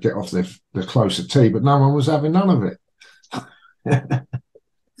 so I could get off the closer tee, but no one was having none of it.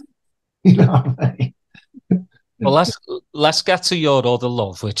 You know what I mean? Well, let's get to your other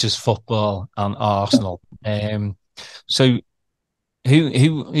love, which is football and Arsenal. So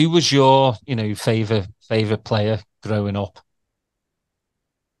who was your favorite player growing up?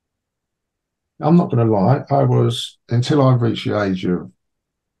 I'm not going to lie. I was, until I reached the age of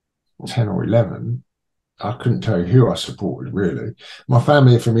 10 or 11, I couldn't tell you who I supported, really. My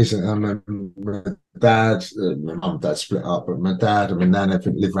family from Islington, my dad, my mum and dad split up, but my dad and my nan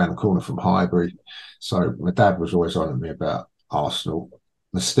lived around the corner from Highbury. So my dad was always on at me about Arsenal.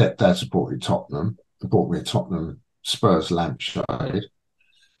 My stepdad supported Tottenham and bought me a Tottenham Spurs lampshade.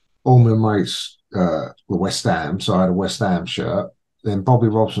 All my mates were West Ham, so I had a West Ham shirt. Then Bobby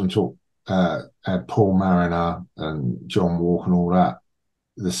Robson had Paul Mariner and John Walker and all that.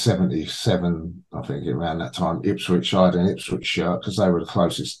 The 77, I think, around that time, Ipswich, I had an Ipswich shirt because they were the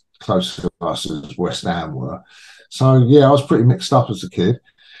closest to us as West Ham were. So, yeah, I was pretty mixed up as a kid.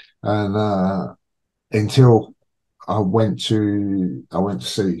 And until I went to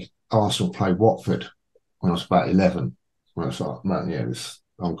see Arsenal play Watford when I was about 11. When I was like, man, yeah,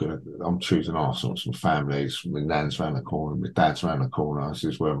 I'm choosing Arsenal. Some families, my nan's around the corner, my dad's around the corner. This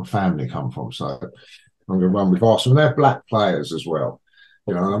is where my family come from. So I'm going to run with Arsenal. And they're black players as well.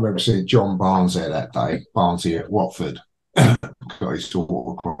 And I remember seeing John Barnes there that day, Barnesy at Watford, got his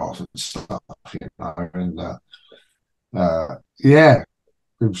autograph and stuff, And yeah,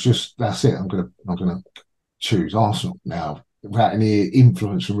 it was just, that's it. I'm gonna choose Arsenal now without any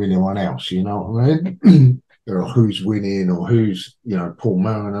influence from anyone else. You know what I mean? Or who's winning, or who's, Paul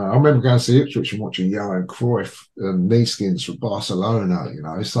Mariner. I remember going to see Ipswich and watching Johan Cruyff and Neeskins from Barcelona.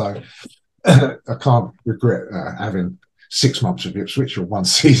 So I can't regret having 6 months of Ipswich or one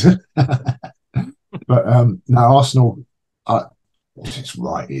season. But no, Arsenal, it's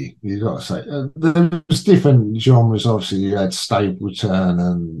righty. You got to say there was different genres. Obviously, you had Stapleton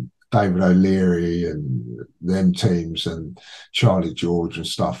and David O'Leary and them teams, and Charlie George and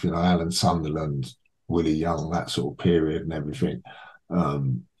stuff. Alan Sunderland, Willie Young, that sort of period and everything.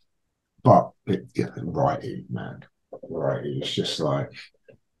 But righty, man, righty. It's just like.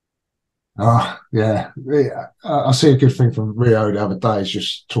 Oh, yeah. I see a good thing from Rio the other day. He's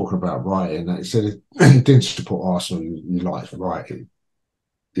just talking about writing. He said he didn't support Arsenal. You liked writing.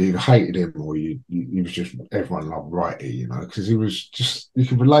 You hated him, or you was just, everyone loved writing, because he was just, you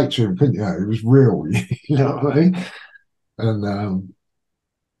could relate to him, couldn't you? He was real, you know what I mean? And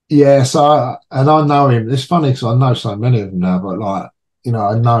yeah, and I know him. It's funny because I know so many of them now, but like,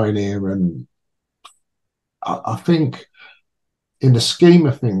 I know him here, and I think, in the scheme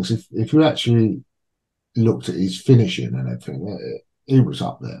of things, if you actually looked at his finishing and everything, he was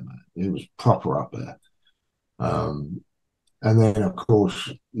up there, man. He was proper up there. And then, of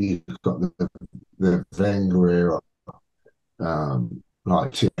course, you've got the Wenger era,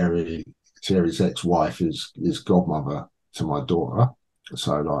 like Thierry's ex-wife is godmother to my daughter.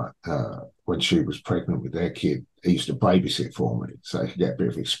 So, like, when she was pregnant with their kid, he used to babysit for me, so he could get a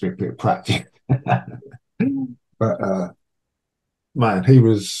bit of practice. But man, he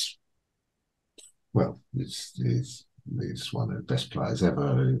was, well, he's one of the best players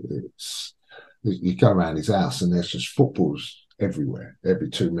ever. You go around his house and there's just footballs everywhere. Every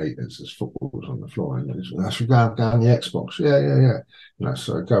 2 meters, there's footballs on the floor. And I should go on the Xbox. Yeah.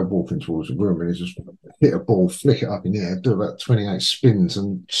 So I go walking towards the room and he just hit a ball, flick it up in the air, do about 28 spins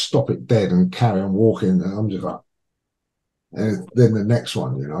and stop it dead and carry on walking. And I'm just like, and then the next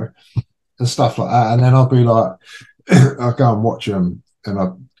one, and stuff like that. And then I'll be like, I'll go and watch him, and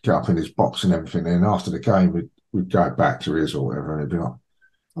I'd get up in his box and everything. And after the game, we'd go back to his or whatever, and he'd be like,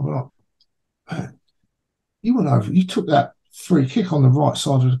 I'd be like, man, you went over, you took that free kick on the right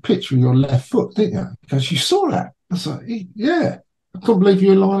side of the pitch with your left foot, didn't you? Because you saw that. I was like, yeah. I couldn't believe you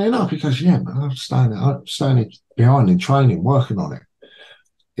were lining up. Because, yeah, man, I'm standing behind in training, working on it.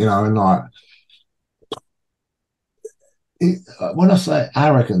 And like, when I say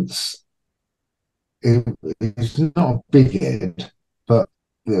arrogance, it's not a big head, but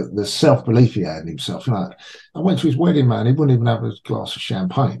the self-belief he had in himself. I went to his wedding, man. He wouldn't even have a glass of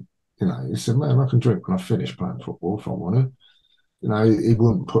champagne. He said, man, I can drink when I finish playing football if I want to. He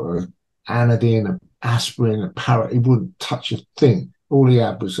wouldn't put an anodine, an aspirin, a parrot. He wouldn't touch a thing. All he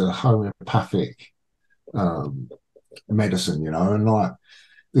had was a homeopathic medicine, and like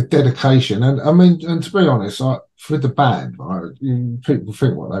the dedication. And I mean, and to be honest, like, for the band, right, people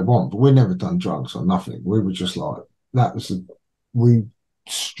think what they want, but we never done drugs or nothing. We were just like, we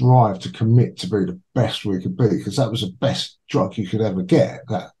strive to commit to be the best we could be, because that was the best drug you could ever get,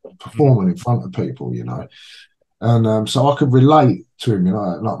 that performing in front of people, And so I could relate to him,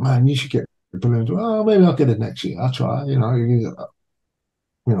 like, man, you should get the balloons. Oh, maybe I'll get it next year. I'll try, and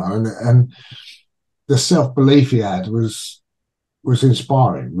the self-belief he had was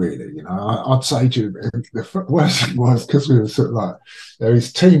inspiring, really. I'd say to him, the worst was because we were sort of like, they're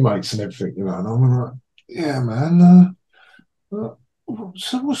his teammates and everything, and I'm like, yeah, man.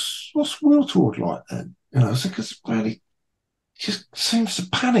 So what's Will Tord like then? So because he just seems to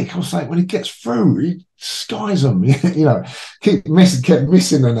panic. I was like, when he gets through, he skies them, kept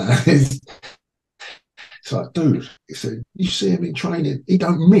missing and that. It's like, dude, he said, you see him in training, he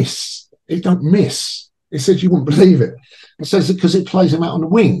don't miss. He said, you wouldn't believe it. He says, because it plays him out on the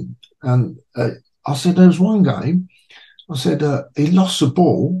wing. And I said, there was one game, I said, he lost the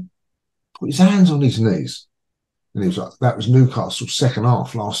ball, put his hands on his knees. And he was like, that was Newcastle's second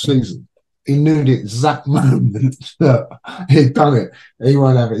half last season. He knew the exact moment that he'd done it. He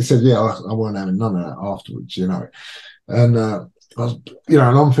won't have it. He said, yeah, I won't have none of that afterwards, And I was, and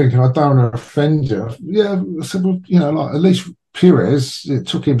I'm thinking, I don't want to offend you. Yeah, I said, well, like, at least Pires, it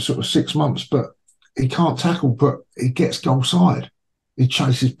took him sort of 6 months, but he can't tackle, but he gets goal side. He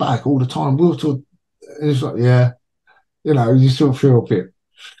chases back all the time. He's like, yeah, you still feel a bit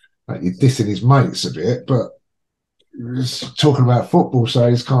like you're dissing his mates a bit, but he's talking about football, so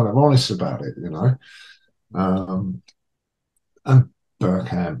he's kind of honest about it, And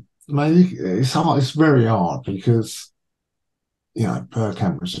Bergkamp, maybe it's hard. It's very hard because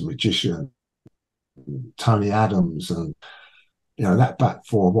Bergkamp was a magician. Tony Adams and that back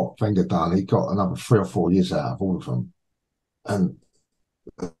four, what Wenger done, he got another 3 or 4 years out of all of them. And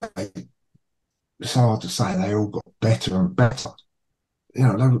it's hard to say they all got better and better.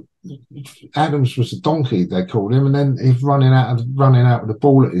 Adams was a donkey, they called him, and then he's running out with the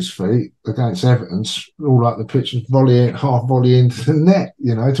ball at his feet against Everton, all like the pitch was half volley into the net,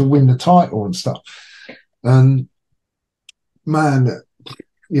 to win the title and stuff. And man,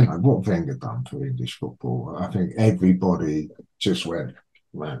 what Wenger done for English football, I think everybody just went,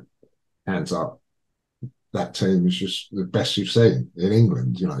 man, hands up. That team is just the best you've seen in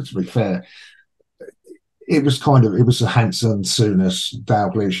England, to be fair. It was the Hansen, Souness,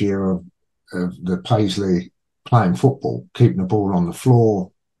 Dalglish era of the Paisley playing football, keeping the ball on the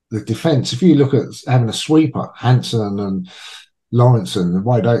floor. The defence, if you look at having a sweeper, Hansen and Lawrenson, the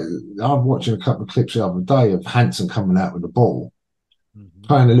way I was watching a couple of clips the other day of Hansen coming out with the ball,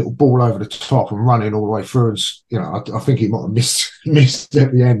 playing a little ball over the top and running all the way through. And, I think he might have missed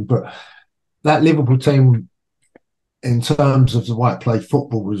at the end, but that Liverpool team, in terms of the way it played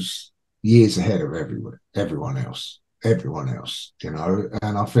football, was years ahead of everyone else, and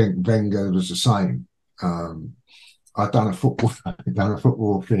I think Wenger was the same. I've done a football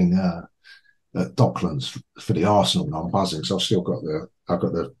thing at Docklands for the Arsenal, and I'm buzzing, so I've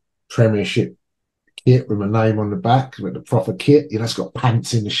got the Premiership kit with my name on the back, with the proper kit, it's got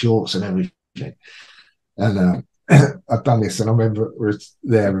pants in the shorts and everything. And I've done this, and I remember it was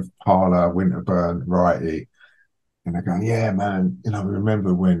there with Parler, Winterburn, Wrighty, and they're going, yeah, man, we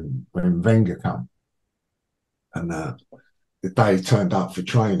remember when Wenger come, and the day he turned up for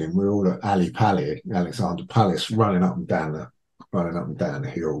training, we were all at Alexander Palace, running up and down the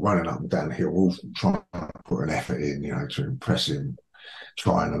hill, all trying to put an effort in, to impress him,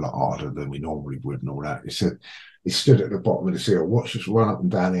 trying a lot harder than we normally would and all that. He said, he stood at the bottom of this hill, watched us run up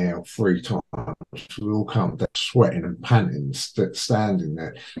and down the hill 3 times. We all come down sweating and panting, standing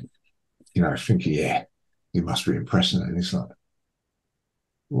there, thinking, yeah, he must be impressing it. And he's like,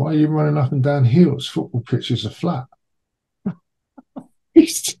 why are you running up and down hills? Football pitches are flat. He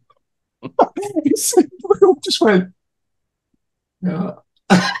said, we all just went, yeah,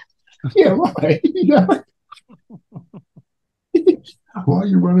 yeah, right. Why are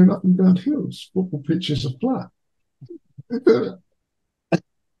you running up and down hills? Football pitches are flat.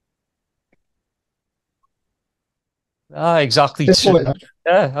 Exactly true.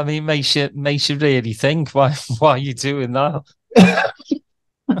 Yeah, I mean, makes you really think why are you doing that?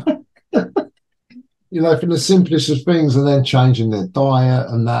 From the simplest of things, and then changing their diet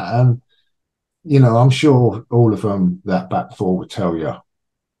and that, and I'm sure all of them, that back four, would tell you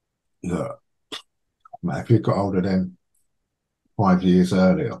that, man, if you got hold of them 5 years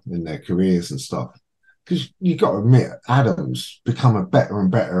earlier in their careers and stuff, because you got to admit, Adams become a better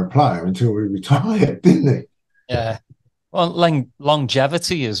and better player until he retired, didn't he? Yeah. Well,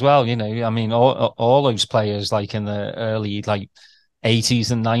 longevity as well, I mean, all those players, like in the early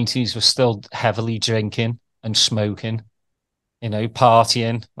 80s and 90s, were still heavily drinking and smoking,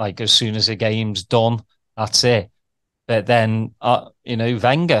 partying, like as soon as the game's done, that's it. But then,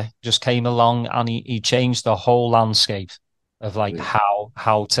 Wenger just came along and he changed the whole landscape of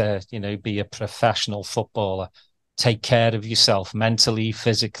how to, be a professional footballer, take care of yourself mentally,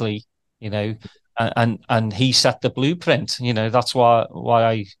 physically, and he set the blueprint. That's why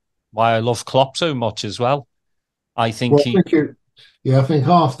I love Klopp so much as well. I think I think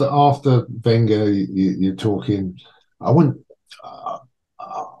after Wenger, you're talking. I wouldn't. I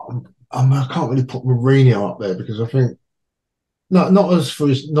can't really put Mourinho up there, because I think not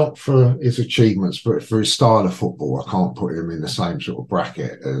for his achievements, but for his style of football, I can't put him in the same sort of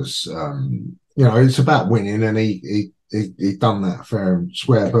bracket as it's about winning, and he done that fair and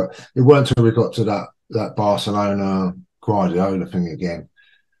square. But it weren't until we got to that Barcelona Guardiola thing again.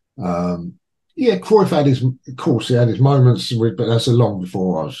 Cruyff had his moments, but that's a long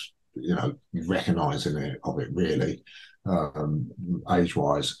before I was, recognising it really,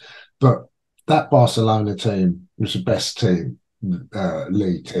 age-wise. But that Barcelona team was the best team,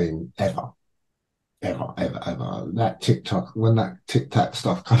 league team ever. That when that tic-tac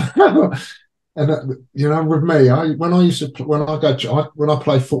stuff kind of and with me, when I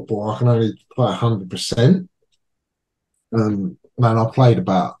play football, I can only play 100%. Man, I played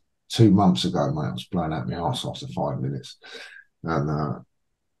about 2 months ago, mate. I was blowing out my arse after 5 minutes, and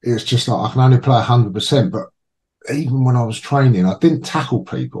it's just like I can only play 100%. But even when I was training, I didn't tackle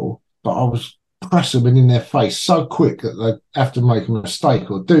people, but I was pressing them in their face so quick that they have to make a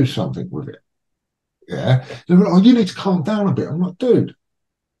mistake or do something with it. Yeah, they're like, "Oh, you need to calm down a bit." I'm like, "Dude,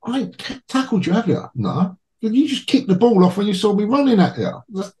 I ain't tackled you, have you?" "No." "You just kicked the ball off when you saw me running at you."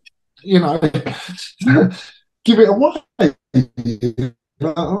 give it away. You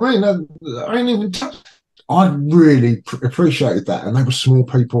know what I mean? I ain't even touched. I really appreciated that, and they were small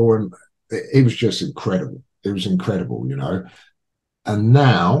people, and it was just incredible. It was incredible, you know. And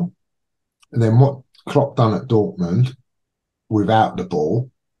now, and then what Klopp done at Dortmund without the ball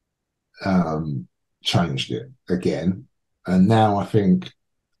changed it again. And now I think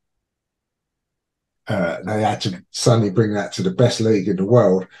they had to suddenly bring that to the best league in the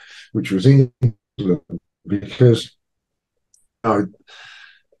world, which was England, because you know,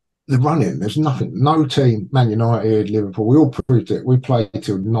 the running, there's nothing, no team, Man United, Liverpool, we all proved it. We played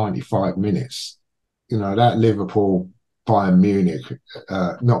till 95 minutes. You know, that Liverpool, Bayern Munich,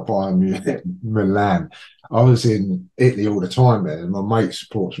 not Bayern Munich, Milan. I was in Italy all the time then, and my mate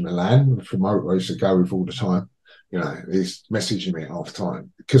supports Milan, the promoter I used to go with all the time. You know, he's messaging me at half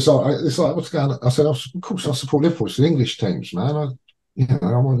time because it's like, what's going on? I said, of course, I support Liverpool. It's an English teams, man.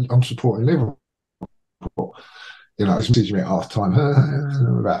 I'm supporting Liverpool. You know, he's messaging me at half time.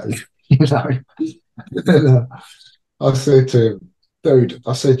 You know, and, I said to him, dude,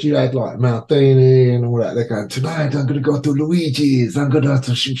 I said, you had like Maldini and all that. They're going, tonight I'm going to go to Luigi's. I'm going to have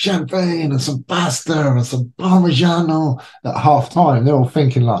some champagne and some pasta and some Parmigiano at half time. They're all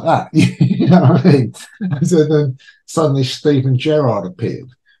thinking like that. You know what I mean? So then suddenly Stephen Gerrard appeared.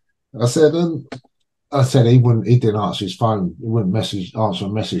 I said, he didn't answer his phone. He wouldn't answer a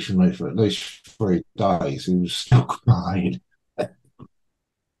message from me for at least 3 days. He was still crying.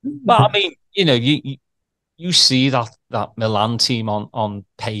 But I mean, you know, you see that Milan team on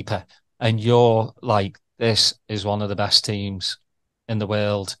paper, and you're like, this is one of the best teams in the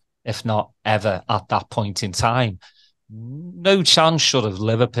world, if not ever, at that point in time. No chance should have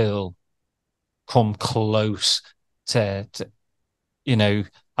Liverpool come close to you know.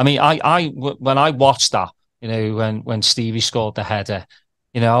 I mean, when I watched that, you know, when Stevie scored the header,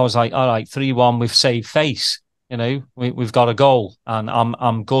 you know, I was like, all right, 3-1, we've saved face. You know, we've got a goal, and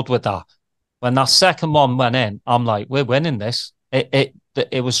I'm good with that. When that second one went in, I'm like, we're winning this. It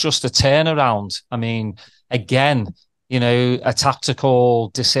was just a turnaround. I mean, again, you know, a tactical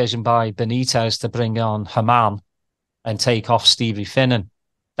decision by Benitez to bring on Haman and take off Stevie Finnan.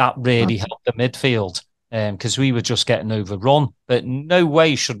 That really helped the midfield because we were just getting overrun. But no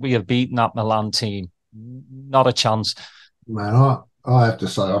way should we have beaten that Milan team. Not a chance. Man, I have to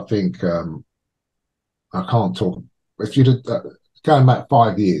say, I think I can't talk. If you'd going back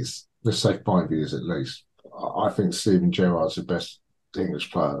 5 years, let's say 5 years at least, I think Steven Gerrard's the best English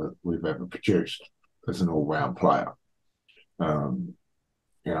player that we've ever produced as an all-round player. You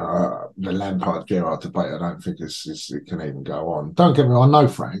know, the Lampard Gerrard debate, I don't think it can even go on. Don't get me wrong, I know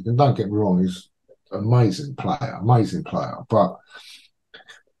Frank, and don't get me wrong, he's an amazing player. But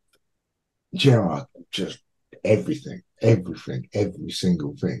Gerrard, just everything, every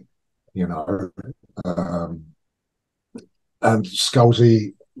single thing, you know. And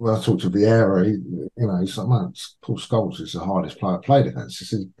Scalzi, when I talked to Vieira, you know, he's like, man, Paul Scholes is the hardest player I played against. He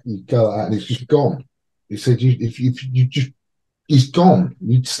said, you go out and he's just gone. He said, if you just, he's gone.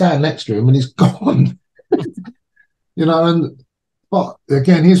 You stand next to him and he's gone. You know, but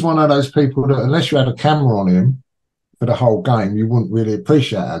again, he's one of those people that unless you had a camera on him for the whole game, you wouldn't really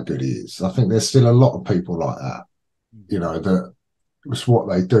appreciate how good he is. I think there's still a lot of people like that, you know, that it's what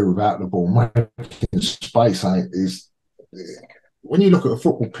they do without the ball. Making space is when you look at a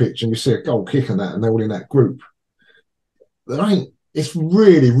football pitch and you see a goal kick and that, and they're all in that group, it's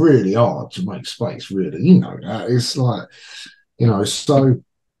really, really hard to make space, really. You know that. It's like, you know, so,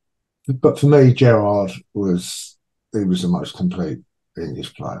 but for me, Gerrard was the most complete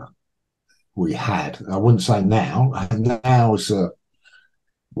English player we had. I wouldn't say now. Now it's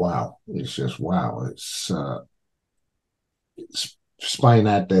wow. It's just wow. It's Spain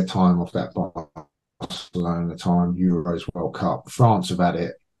had their time off that Barcelona time, Euros, World Cup. France have had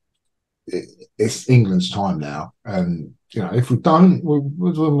it. It's England's time now, and you know if we don't, we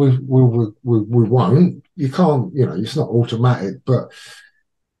won't. You can't, you know, it's not automatic, but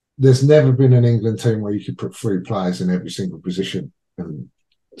there's never been an England team where you could put 3 players in every single position and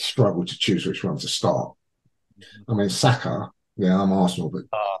struggle to choose which one to start. I mean, Saka, yeah, I'm Arsenal, but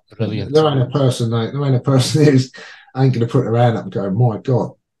brilliant. There ain't a person who's ain't going to put their hand up and go, my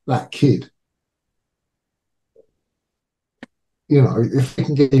God, that kid. You know, if we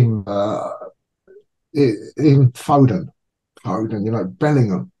can get him, even Foden, you know,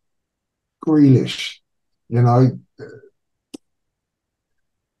 Bellingham, Grealish, you know,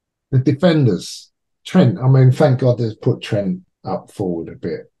 the defenders, Trent. I mean, thank God they've put Trent up forward a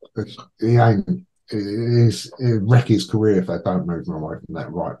bit. He ain't. It'll wreck his career if they don't move him away from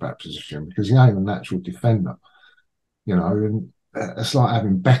that right back position because he ain't a natural defender, you know. And it's like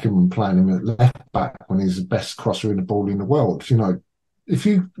having Beckham playing him at left back when he's the best crosser in the ball in the world. You know, if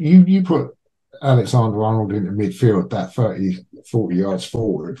you put Alexander-Arnold into midfield, that 30, 40 yards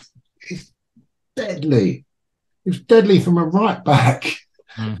forward, he's deadly. He was deadly from a right back.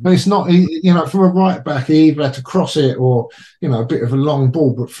 Mm-hmm. But it's not, you know, from a right back, he either had to cross it or, you know, a bit of a long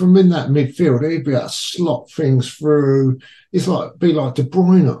ball. But from in that midfield, he'd be able to slot things through. It's like, be like De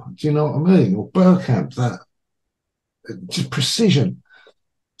Bruyne, do you know what I mean? Or Bergkamp, that just precision.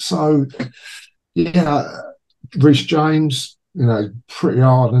 So, yeah, Reece James, you know, pretty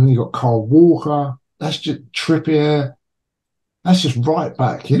hard. And you got Kyle Walker. That's just Trippier. That's just right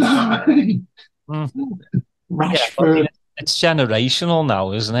back, you know what I mean? Yeah, I mean, Rashford. it's generational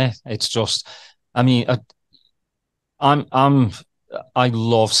now, isn't it? It's just, I mean, I'm, I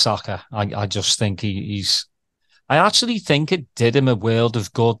love Saka. I just think he's. I actually think it did him a world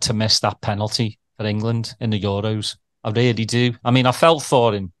of good to miss that penalty for England in the Euros. I really do. I mean, I felt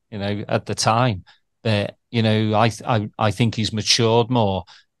for him, you know, at the time, but you know, I think he's matured more.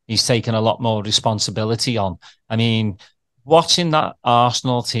 He's taken a lot more responsibility on. I mean, watching that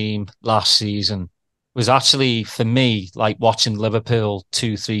Arsenal team last season was actually for me like watching Liverpool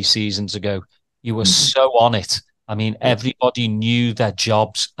 2, 3 seasons ago. You were so on it. I mean, everybody knew their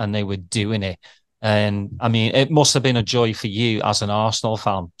jobs and they were doing it. And I mean, it must have been a joy for you as an Arsenal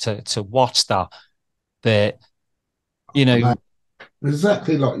fan to watch that. But you know,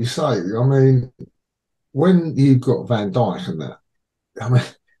 Exactly like you say. I mean, when you got Van Dijk and that, I mean,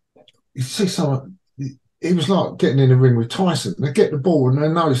 you see someone, it was like getting in a ring with Tyson. They get the ball and they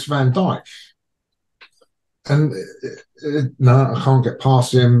know it's Van Dijk. And no, I can't get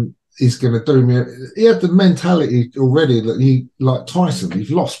past him. He's going to do me. He had the mentality already that he, like Tyson,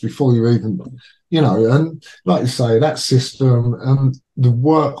 you've lost before you even, you know, and like you say, that system and the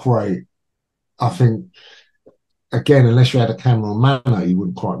work rate, I think, again, unless you had a camera on Mano, you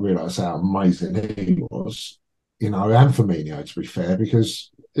wouldn't quite realise how amazing he was, you know, and Firmino, to be fair, because,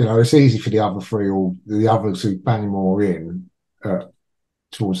 you know, it's easy for the other three or the others who bang more in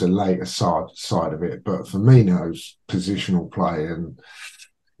towards the later side of it. But Firmino's positional play and,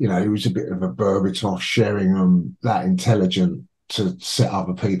 you know, he was a bit of a Berbatov, sharing that intelligent to set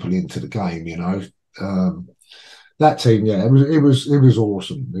other people into the game, you know. That team, yeah, it was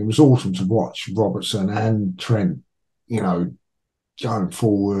awesome. It was awesome to watch Robertson and Trent, you know, going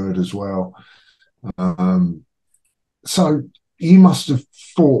forward as well. So you must have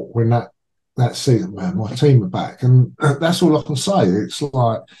thought when that season, man, my team are back, and that's all I can say. It's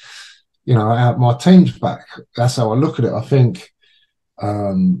like, you know, my team's back. That's how I look at it. I think,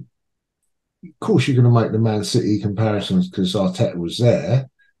 of course, you're going to make the Man City comparisons because Arteta was there,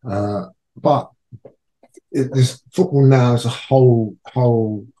 but this football now is a whole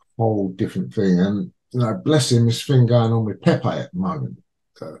different thing. And, you know, bless him, this thing going on with Pepe at the moment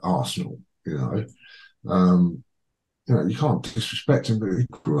at Arsenal, you know. You know, you can't disrespect him, but he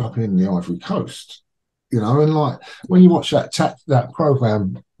grew up in the Ivory Coast, you know. And like when you watch that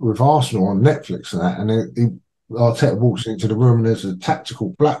program with Arsenal on Netflix and that, and Arteta walks into the room and there's a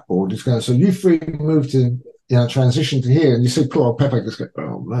tactical blackboard. He's going, so you three move to, you know, transition to here, and you see poor old Pepe just go,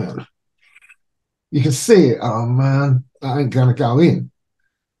 oh man. You can see it. Oh man, that ain't going to go in.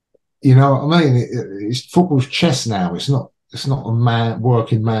 You know what I mean? It's football's chess now. It's not a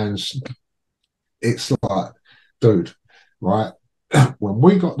working man's. It's like, dude, right? When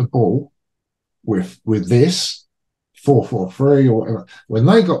we got the ball with this 4-4-3 or whatever, when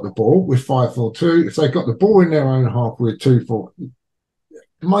they got the ball with 5-4-2, if they got the ball in their own half with 2-4,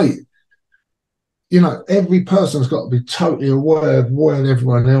 mate, you know, every person's got to be totally aware of where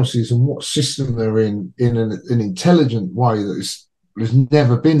everyone else is and what system they're in an intelligent way that has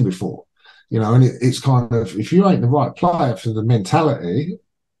never been before. You know, and it's kind of, if you ain't the right player for the mentality,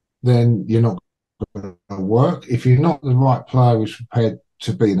 then you're not going to work. If you're not the right player who's prepared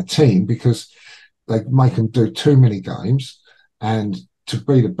to be in a team, because they make them do too many games, and to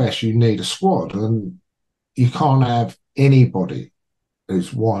be the best, you need a squad, and you can't have anybody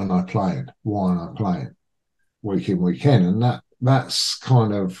is why am I playing? Why am I playing week in, week in? And that's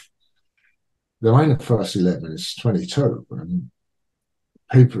kind of, there ain't a first 11, it's 22. And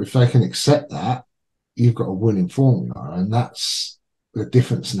people, if they can accept that, you've got a winning formula. And that's the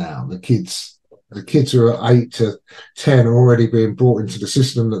difference now. The kids who are 8 to 10 are already being brought into the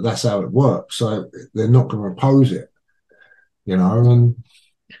system that's how it works. So they're not going to oppose it, you know. And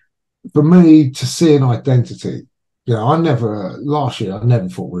for me to see an identity, you know, last year, I never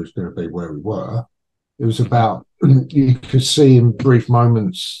thought we was going to be where we were. It was about, you could see in brief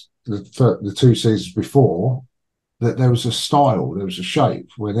moments, the 2 seasons before, that there was a style, there was a shape.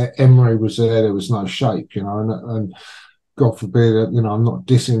 When Emery was there was no shape, you know, and God forbid, I'm not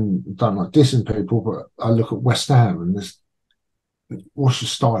don't like dissing people, but I look at West Ham and this, what's your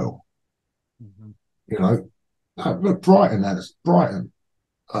style? Mm-hmm. You know, look, Brighton, that's Brighton.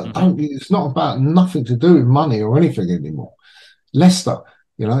 Mm-hmm. It's not about nothing to do with money or anything anymore. Leicester,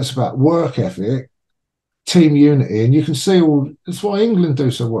 it's about work ethic, team unity, and you can see that's why England do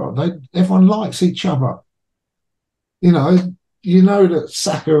so well. Everyone likes each other. You know, that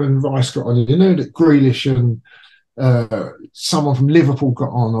Saka and Rice got on. You know that Grealish and someone from Liverpool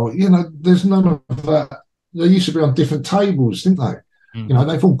got on, or there's none of that. They used to be on different tables, didn't they? Mm-hmm.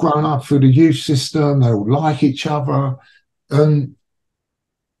 They've all grown up through the youth system. They all like each other, and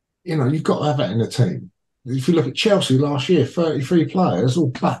you've got to have that in a team. If you look at Chelsea last year, 33 players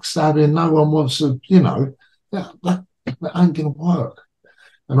all backstabbing. No one wants to, that ain't going to work.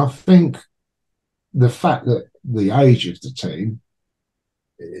 And I think the fact that the age of the team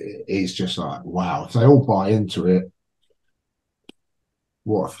is just like, wow, if they all buy into it,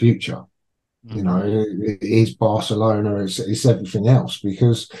 what a future. Mm-hmm. It is Barcelona, it's everything else,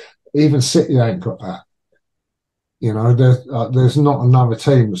 because even City ain't got that. There's not another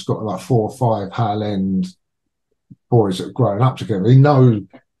team that's got like 4 or 5 Hal End boys that have grown up together.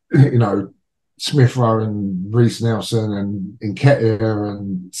 Smith Rowe and Reece Nelson and Nketiah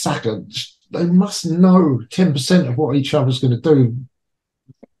and Saka, they must know 10% of what each other's going to do.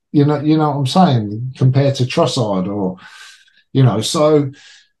 You know what I'm saying, compared to Trossard so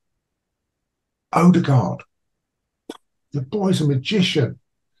Odegaard, the boy's a magician.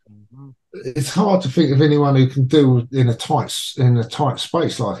 Mm-hmm. It's hard to think of anyone who can do in a tight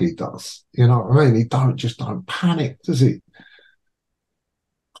space like he does. You know what I mean? He don't panic, does he?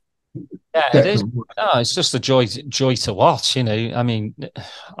 Yeah, it is. No, it's just a joy to watch. I mean,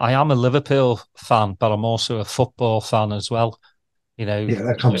 I am a Liverpool fan, but I'm also a football fan as well. Yeah,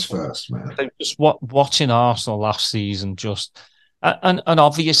 that comes first, man. So just watching Arsenal last season, and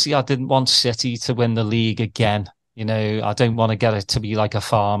obviously I didn't want City to win the league again. I don't want to get it to be like a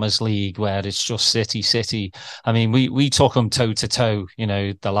farmers league where it's just City. I mean, we took them toe to toe.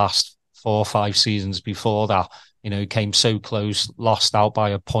 The last 4 or 5 seasons before that. Came so close, lost out by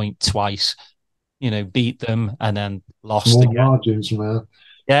a point twice. Beat them and then lost Small again. margins, man.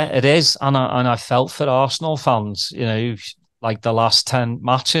 Yeah, it is, and I felt for Arsenal fans. Like the last 10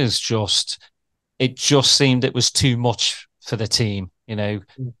 matches, it just seemed it was too much for the team. Yeah,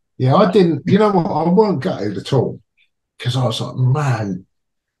 I didn't. You know what? I weren't gutted at all, because I was like, man,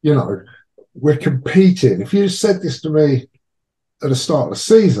 we're competing. If you said this to me at the start of the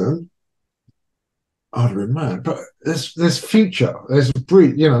season, I'd have been mad. But there's future. There's a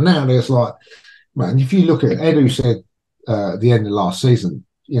breed. Now there's like, man, if you look at Edu said at the end of last season,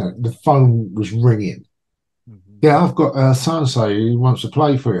 the phone was ringing. Mm-hmm. Yeah, I've got so-and-so who wants to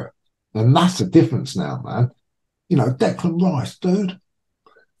play for you. And that's the difference now, man. Declan Rice, dude.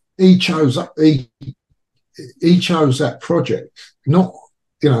 He chose that project, not,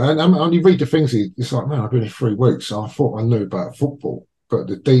 and you read the things, it's like, man, I've been here 3 weeks, so I thought I knew about football, but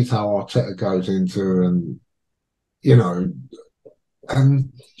the detail Arteta goes into, and,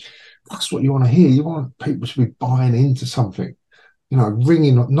 and that's what you want to hear. You want people to be buying into something,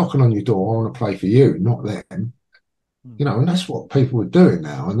 knocking on your door, I want to play for you, not them. And that's what people are doing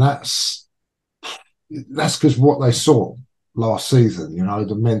now. And that's because what they saw last season,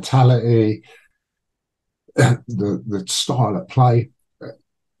 the mentality, the style of play,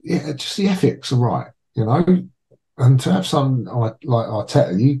 just the ethics are right, and to have some like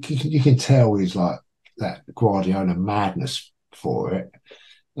Arteta, you can tell he's like that Guardiola madness for it.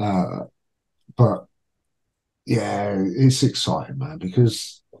 But yeah, it's exciting, man,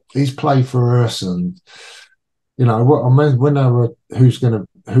 because he's played for us, and what I mean, when they were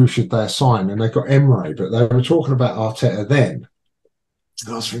who should they assign, and they got Emre, but they were talking about Arteta then.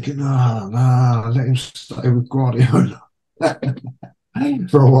 I was thinking, no, let him stay with Guardiola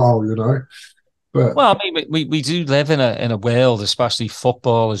for a while, But well, I mean, we do live in a world, especially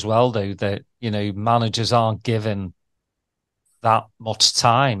football as well, though, that managers aren't given that much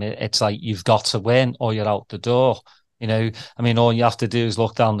time. It's like you've got to win or you're out the door. I mean, all you have to do is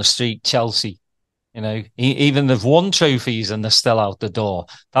look down the street, Chelsea. Even they've won trophies and they're still out the door.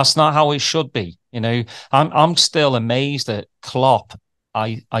 That's not how it should be. I'm still amazed at Klopp.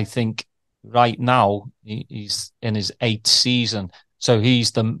 I think right now he's in his 8th season, so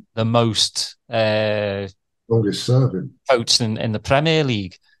he's the most longest serving coach in the Premier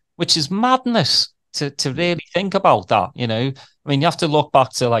League, which is madness to really think about that. I mean, you have to look back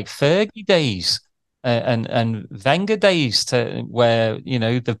to like Fergie days and Wenger days to where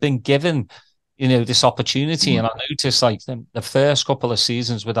they've been given this opportunity. And I noticed like the first couple of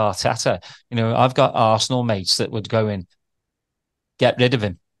seasons with Arteta, I've got Arsenal mates that would go in, get rid of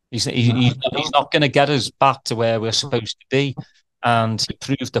him. He's not going to get us back to where we're supposed to be. And he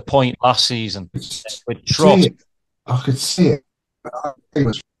proved the point last season with trust. I could see it. I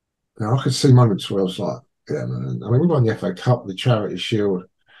could see moments where I was like, yeah, man. I mean, we won the FA Cup, the Charity Shield.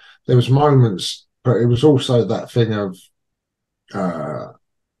 There was moments, but it was also that thing of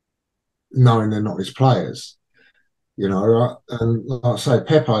knowing they're not his players, you know. And like I say,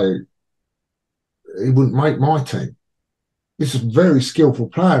 Pepe, he wouldn't make my team. He's a very skillful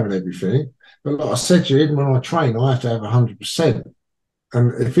player and everything, but like I said to you, even when I train, I have to have 100%.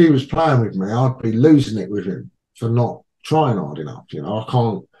 And if he was playing with me, I'd be losing it with him for not trying hard enough. You know, I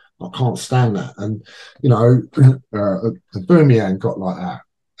can't stand that. And you know, the Boomian got like that.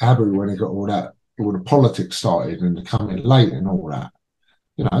 Abu, when he got all the politics started and coming late and all that.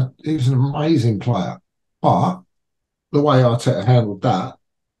 You know, he was an amazing player. But the way Arteta handled that,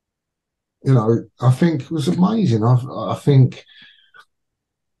 you know, I think it was amazing. I think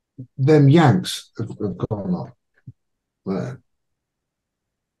them Yanks have gone up. Man,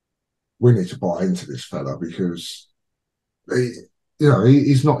 we need to buy into this fella because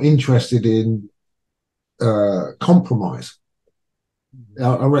he's not interested in compromise.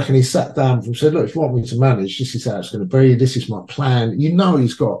 I reckon he sat down and said, "Look, if you want me to manage, this is how it's going to be. This is my plan." You know,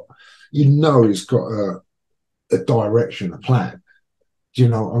 he's got a direction, a plan. Do you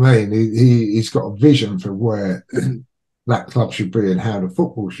know what I mean? He's got a vision for where that club should be and how the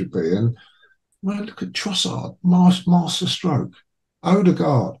football should be. And well, look at Trossard, master stroke,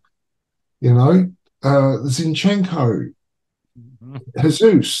 Odegaard, you know, Zinchenko,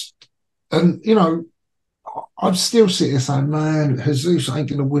 Jesus, and you know, I'd still sit here saying, man, Jesus ain't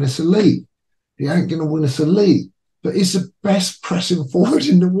going to win us a league. He ain't going to win us a league, but he's the best pressing forward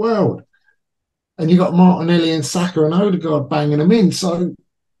in the world. And you got Martinelli and Saka and Odegaard banging them in. So,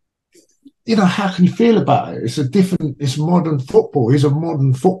 you know, how can you feel about it? It's modern football. He's a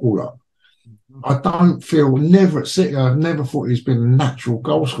modern footballer. I don't feel, never at City, I've never thought he's been a natural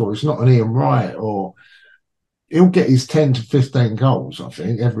goal scorer. He's not an Ian Wright, or he'll get his 10 to 15 goals, I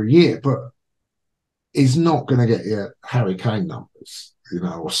think, every year, but he's not going to get your Harry Kane numbers, you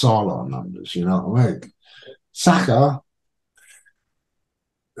know, or Salah numbers, you know what I mean? Saka,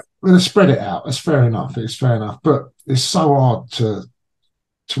 we're going to spread it out. That's fair enough. It's fair enough. But it's so hard to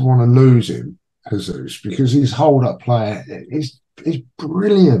want to lose him, Jesus, because his hold-up player is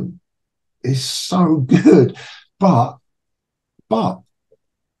brilliant. It's so good. But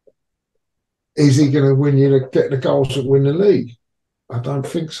is he going to win you to get the goals that win the league? I don't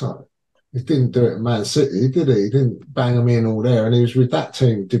think so. He didn't do it at Man City, did he? He didn't bang them in all there. And he was with that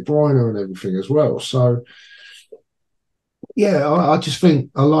team, De Bruyne and everything as well. So, yeah, I just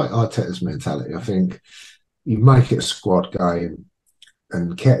think I like Arteta's mentality. I think you make it a squad game,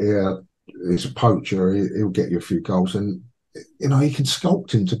 and Ketia is a poacher. He'll get you a few goals, and you know he can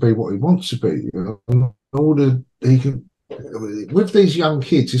sculpt him to be what he wants to be. You know, he can with these young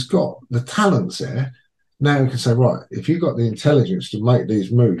kids. He's got the talents there. Now he can say, right, if you've got the intelligence to make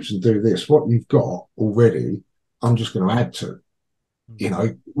these moves and do this, what you've got already, I'm just going to add to. You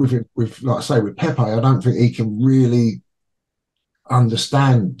know, with like I say, with Pepe, I don't think he can really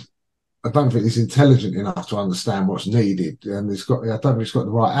understand. I don't think he's intelligent enough to understand what's needed, and I don't think he's got the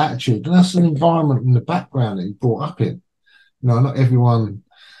right attitude. And that's an environment in the background that he brought up in. You know, not everyone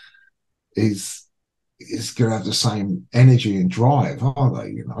is going to have the same energy and drive, are they?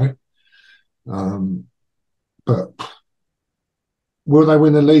 You know, but will they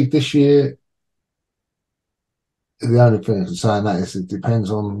win the league this year? The only thing I can say on that is it depends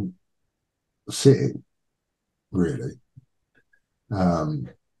on City, really.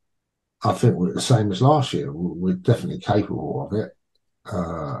 I think we're the same as last year. We're definitely capable of it.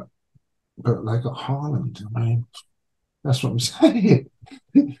 But they got Haaland. I mean, that's what I'm saying.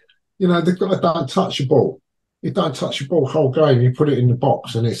 You know, the guy don't touch the ball. You don't touch the ball whole game. You put it in the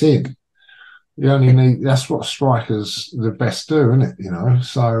box and it's in. You only need. That's what strikers the best do, isn't it? You know.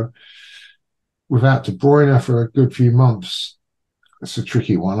 So without De Bruyne for a good few months, it's a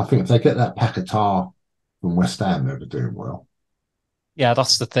tricky one. I think if they get that Paquetá from West Ham, they'll be doing well. Yeah,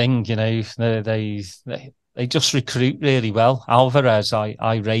 that's the thing, you know, they just recruit really well. Alvarez,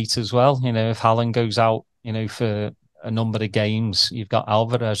 I rate as well. You know, if Haaland goes out, you know, for a number of games, you've got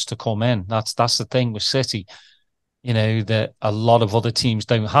Alvarez to come in. That's the thing with City, you know, that a lot of other teams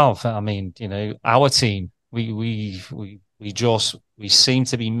don't have. I mean, you know, our team, we seem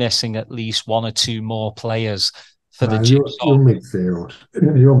to be missing at least one or two more players for the jigsaw. Your midfield.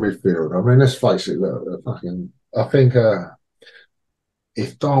 Your midfield. I mean, let's face it. Look, I think.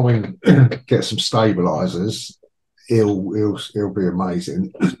 If Darwin gets some stabilisers, he'll be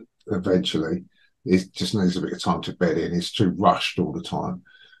amazing eventually. He just needs a bit of time to bed in. He's too rushed all the time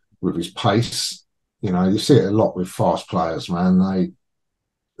with his pace. You know, you see it a lot with fast players, man.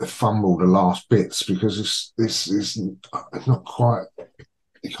 They fumble the last bits because it's not quite.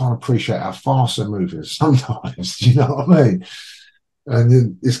 You can't appreciate how fast they're moving sometimes. Do you know what I mean? And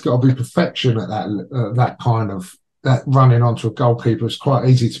then it's got to be perfection at that kind of that running onto a goalkeeper. It's quite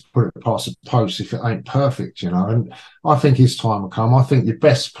easy to put it past the post if it ain't perfect, you know. And I think his time will come. I think your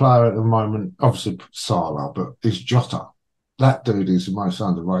best player at the moment, obviously Salah, but is Jota. That dude is the most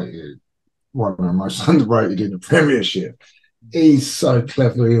underrated, one of the most underrated in the Premiership. He's so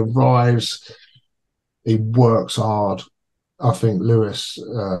clever. He arrives. He works hard. I think Luis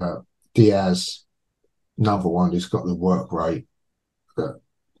Diaz, another one, he's got the work rate that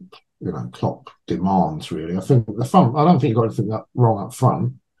Klopp demands. Really, I think the front. I don't think you got anything wrong up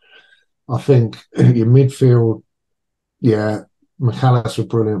front. I think your midfield, yeah, McAllister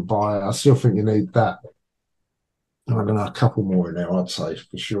brilliant buy. I still think you need that. I don't know, a couple more in there, I'd say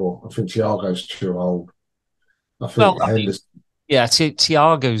for sure. I think Thiago's too old. I think Henderson. Yeah,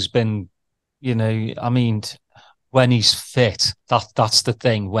 Thiago's been, I mean, when he's fit, that's the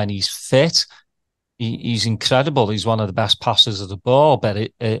thing. When he's fit, he's incredible. He's one of the best passers of the ball.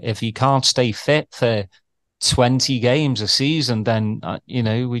 But if he can't stay fit for 20 games a season, then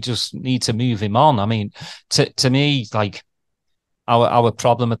we just need to move him on. I mean, to me, like our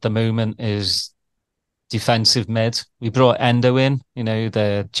problem at the moment is defensive mid. We brought Endo in,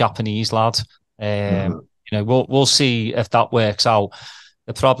 the Japanese lad. We'll see if that works out.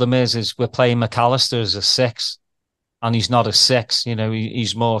 The problem is we're playing McAllister as a 6, and he's not a 6.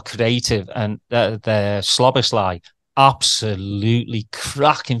 He's more creative. And the Sloboslai, absolutely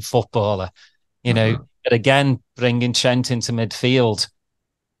cracking footballer. But again, bringing Trent into midfield,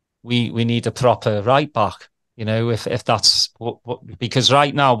 we need a proper right back. If that's because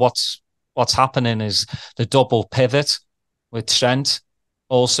right now what's happening is the double pivot with Trent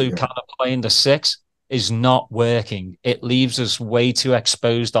also kind of playing the 6 is not working. It leaves us way too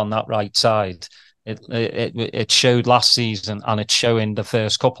exposed on that right side. It showed last season, and it's showing the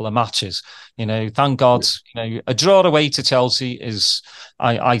first couple of matches. Thank God, a draw away to Chelsea is,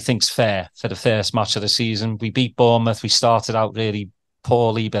 I think, fair for the first match of the season. We beat Bournemouth. We started out really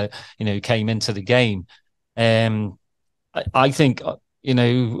poorly, but came into the game. I think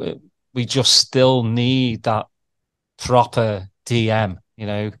we just still need that proper DM.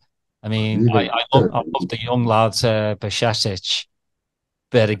 I mean, I love the young lad, Bajcetic,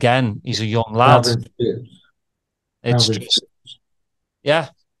 but again, he's a young lad. It's just, yeah.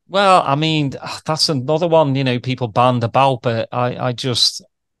 Well, I mean, that's another one, people band about, but I just,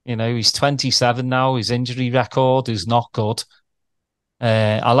 he's 27 now. His injury record is not good.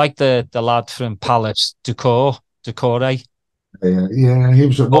 I like the lad from Palace, Doucouré. Yeah, he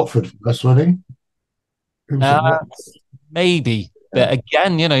was at Watford, that's what he was at Watford. Maybe. But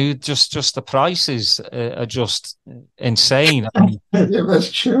again, just the prices are just insane. Yeah,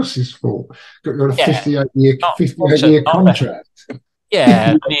 that's Chelsea's fault. Got a 58-year contract.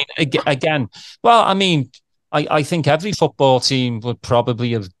 Yeah, I mean, again, well, I mean, I think every football team would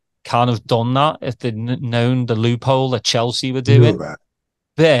probably have kind of done that if they'd known the loophole that Chelsea were doing.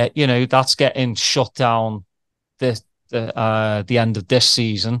 But that's getting shut down the end of this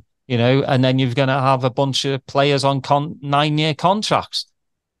season. And then you're going to have a bunch of players on 9-year contracts.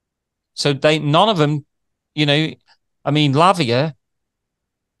 So none of them, I mean, Lavia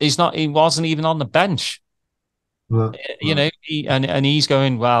he wasn't even on the bench. No. He's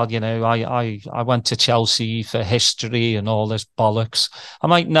going, well, I went to Chelsea for history and all this bollocks. I'm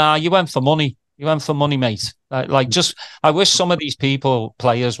like, nah, you went for money. You went for money, mate. I wish some of these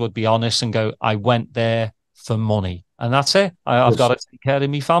players would be honest and go, I went there for money. And that's it. I've got to take care of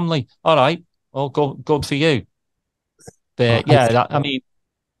my family. All right. Well, good for you. But I mean,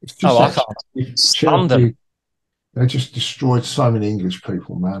 I can't stand them. They just destroyed so many English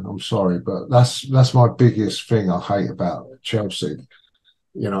people, man. I'm sorry, but that's my biggest thing I hate about Chelsea.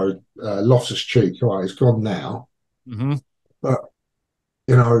 Loftus-Cheek, all right, he's gone now. Mm-hmm. But,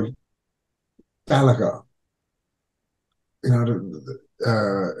 Gallagher,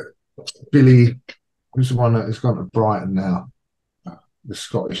 Billy, who's the one that has gone to Brighton now? The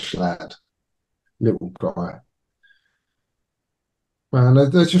Scottish lad, little guy. Man,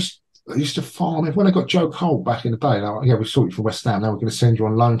 they used to farm it. When they got Joe Cole back in the day, like, yeah, we saw you for West Ham. Now we're going to send you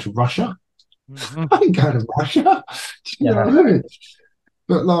on loan to Russia. Mm-hmm. I ain't going to Russia. You know what I mean?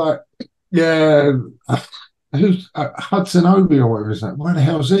 But like, yeah, who's Hudson Obi or whatever is that? Where the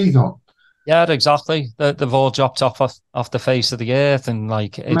hell's he gone? Yeah, exactly. They've all dropped off the face of the earth, and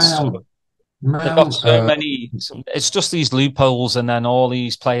like it's They've got Mount, so many. It's just these loopholes, and then all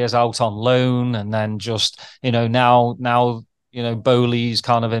these players out on loan, and then just now Bowley's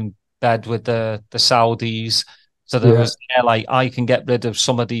kind of in bed with the Saudis. So there yeah. was like I can get rid of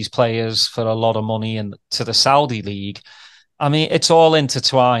some of these players for a lot of money and to the Saudi league. I mean, it's all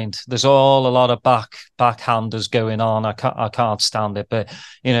intertwined. There's all a lot of backhanders going on. I can't stand it. But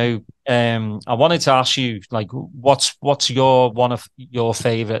I wanted to ask you, like, what's your one of your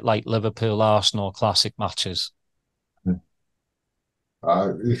favorite like Liverpool Arsenal classic matches? You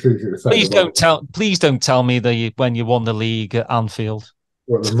think it was say the one, Please don't tell me that when you won the league at Anfield.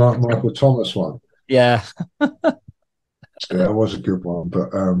 what the Michael Thomas one? Yeah, Yeah, it was a good one, but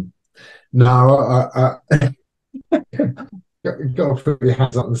no, got to put your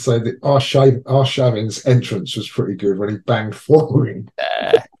hands up and say that Arshavin's entrance was pretty good when he banged forward.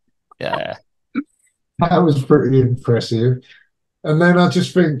 yeah, yeah, That was pretty impressive. And then I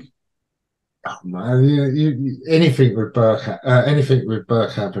just think, oh man, anything with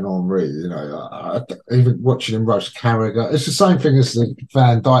Bergkamp and Henry, even watching him roast Carragher, it's the same thing as the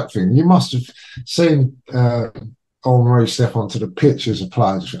Van Dijk thing. You must have seen Henry step onto the pitch as a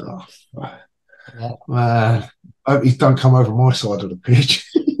player. Just, oh, yeah. man, I hope he don't come over my side of the pitch.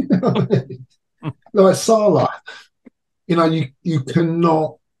 You know what I mean? Like Salah, you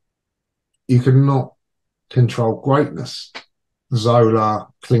cannot control greatness. Zola,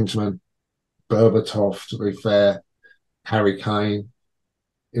 Klinsmann, Berbatov, to be fair, Harry Kane,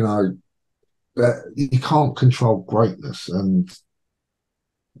 you can't control greatness. And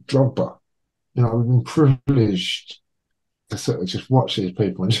Drogba, we've been privileged to sort of just watch these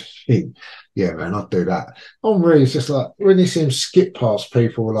people and just think, yeah, man, I'd do that. Henri is just like, when you see him skip past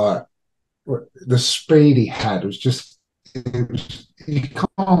people, like the speed he had was just, you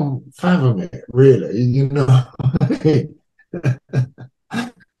can't fathom it, really.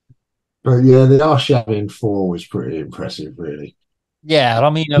 But yeah, the Arshavin 4 was pretty impressive, really. Yeah, I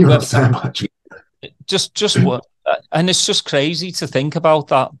mean, You're not saying much. just what, and it's just crazy to think about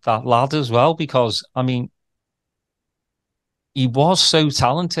that lad as well, because I mean, he was so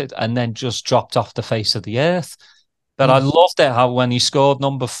talented and then just dropped off the face of the earth. But I loved it how when he scored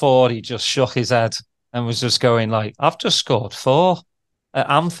number 4, he just shook his head and was just going like, "I've just scored 4 at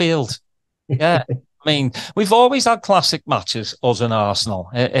Anfield." Yeah, I mean, we've always had classic matches, us and Arsenal.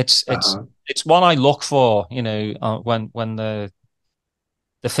 It's one I look for, when the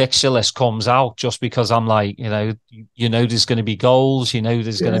fixture list comes out, just because I'm like, there's going to be goals,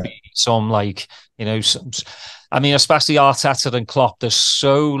 there's going to Yeah, be some like, some, I mean, especially Arteta and Klopp, they're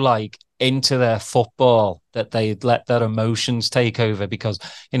so like into their football that they let their emotions take over. Because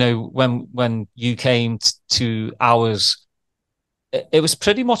when you came to ours, it was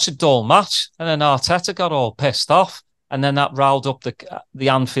pretty much a dull match, and then Arteta got all pissed off, and then that riled up the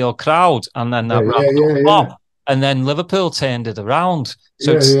Anfield crowd, and then yeah, that riled yeah, up yeah, yeah, Klopp, and then Liverpool turned it around.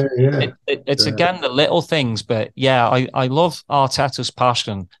 So yeah, it's yeah, yeah. it's again the little things, but yeah, I love Arteta's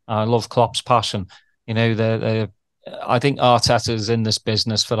passion. I love Klopp's passion. The I think Arteta's in this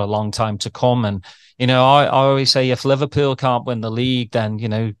business for a long time to come, and I always say if Liverpool can't win the league,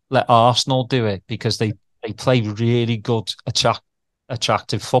 then let Arsenal do it, because they play really good,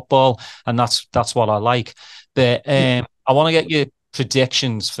 attractive football, and that's what I like. But I want to get your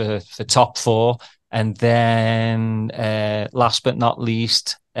predictions for top 4, and then last but not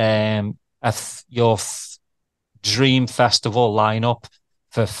least, your dream festival lineup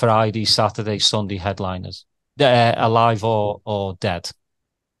for Friday, Saturday, Sunday headliners, alive or dead.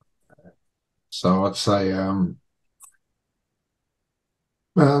 So I'd say, well,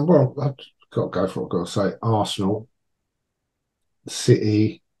 I've got to go for it. I've got to say Arsenal,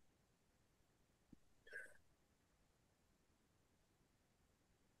 City.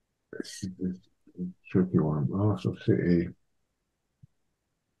 It's a tricky one. Arsenal, City.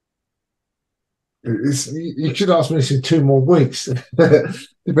 You should ask me this in 2 more weeks.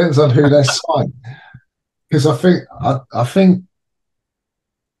 Depends on who they sign. Because I think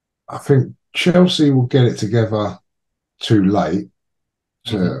Chelsea will get it together too late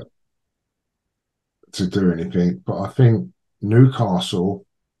Mm-hmm. to to do anything. But I think Newcastle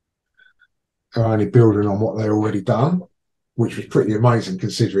are only building on what they've already done, which was pretty amazing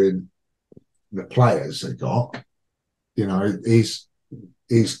considering the players they got. He's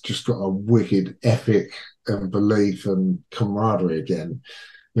just got a wicked ethic and belief and camaraderie again.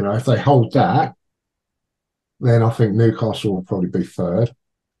 If they hold that, then I think Newcastle will probably be third.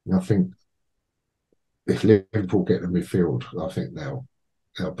 And I think if Liverpool get the midfield, I think they'll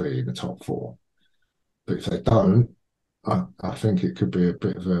be in the top 4. But if they don't, I think it could be a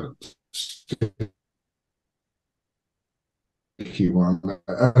bit of a tricky one.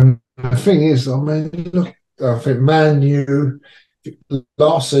 And the thing is, I mean, look, I think Man U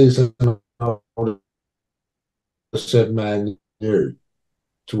last season, I would have said Man U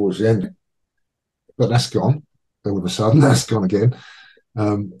towards the end, but that's gone. All of a sudden, that's gone again.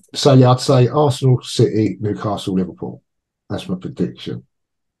 So yeah, I'd say Arsenal, City, Newcastle, Liverpool. That's my prediction.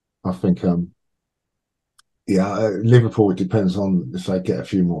 I think, yeah, Liverpool. It depends on if they get a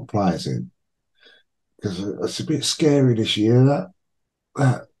few more players in, because it's a bit scary this year.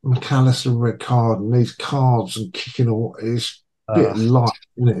 That McAllister red card and these cards and kicking all is a bit Uh, light,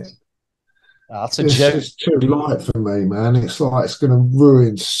 isn't it? that's a It's joke. just too light for me, man. It's like it's going to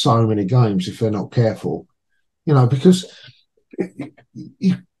ruin so many games if they're not careful. Because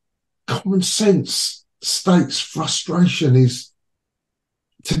you, common sense states frustration is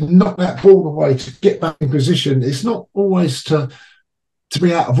to knock that ball away to get back in position. It's not always to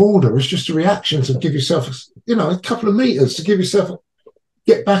be out of order. It's just a reaction to give yourself, a couple of meters to give yourself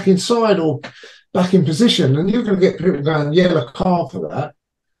get back inside or back in position. And you're going to get people going yellow card for that.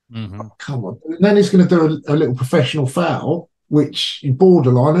 Mm-hmm. Come on. And then he's going to do a little professional foul, which you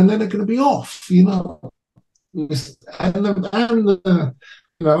borderline, and then they're going to be off. All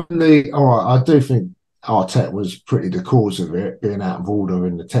right, I do think Arteta was pretty the cause of it being out of order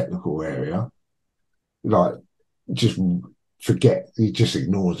in the technical area. Like, just forget, he just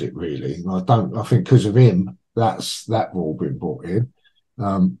ignores it really. I think because of him, that all been brought in.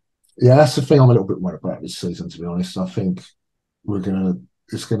 Yeah, that's the thing I'm a little bit worried about this season, to be honest. I think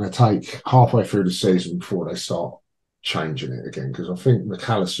it's gonna take halfway through the season before they start changing it again, because I think the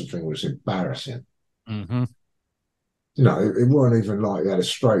McAllister thing was embarrassing. Mm-hmm. It wasn't even like he had a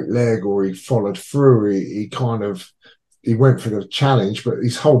straight leg or he followed through. He went for the challenge, but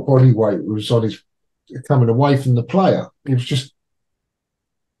his whole body weight was on his coming away from the player. He was just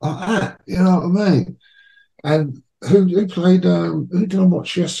like that, you know what I mean? And who played? Who did I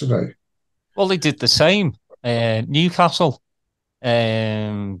watch yesterday? Well, they did the same. Newcastle.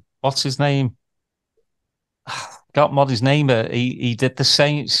 What's his name? Got what his name. He did the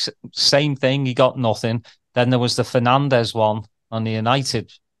same thing. He got nothing. Then there was the Fernandez one on the United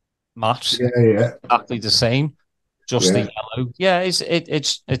match. Yeah, yeah, Exactly the same. Just the yeah, yellow. Yeah,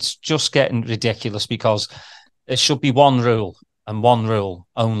 it's just getting ridiculous because there should be one rule and one rule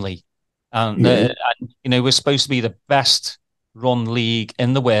only. yeah, We're supposed to be the best run league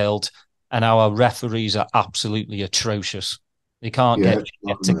in the world, and our referees are absolutely atrocious. They can't yeah. get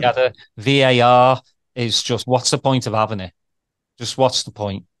it together. VAR is just, what's the point of having it? Just what's the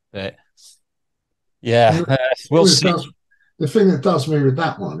point? But yeah, And we'll see. the thing that does me with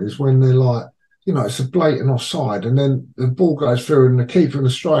that one is when they're like, it's a blatant offside, and then the ball goes through, and the keeper and the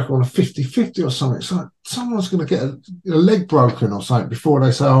striker on a 50-50 or something. It's like someone's going to get a leg broken or something before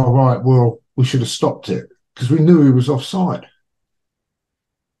they say, "Oh, right, well, we should have stopped it because we knew he was offside."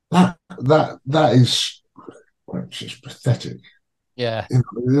 That is, well, it's just pathetic. Yeah.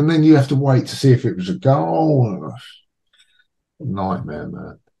 And then you have to wait to see if it was a goal. Nightmare,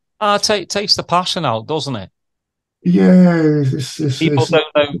 man. Takes the passion out, doesn't it? Yeah, People don't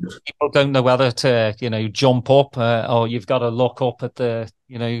know. People don't know whether to, jump up, or you've got to look up at the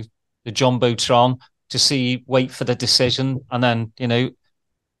jumbotron to see, wait for the decision, and then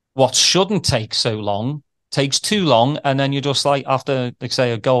what shouldn't take so long takes too long, and then you're just like, after they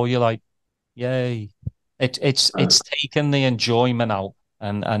say a goal, you're like, yay! It's taken the enjoyment out,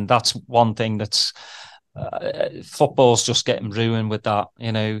 and that's one thing that's football's just getting ruined with that.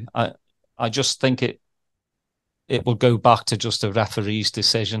 I just think it will go back to just a referee's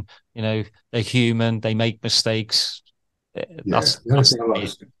decision. They're human, they make mistakes. Yeah, That's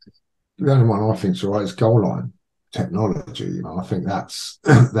the only one I think is all right is goal line technology. I think that's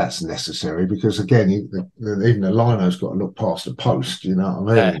that's necessary because again, even the liner's got to look past the post. You know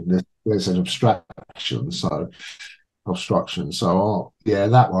what I mean? There's an obstruction. So yeah,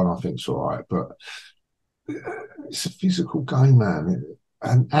 that one I think's all right, but it's a physical game, man,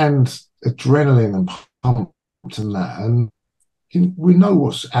 and adrenaline and pumped and that, and we know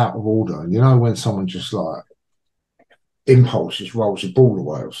what's out of order, and when someone just like impulse just rolls the ball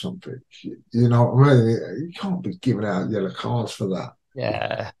away or something. You know what I mean? You can't be giving out yellow cards for that.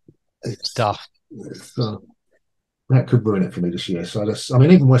 yeah, It's, stuff. it's, that could ruin it for me this year. So I mean,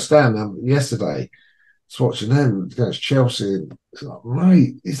 even West Ham yesterday, I was watching them against Chelsea. And it's like,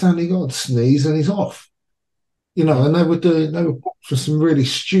 mate, he's only got a sneeze and he's off. And they were for some really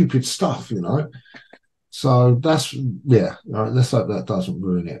stupid stuff. So that's let's hope that doesn't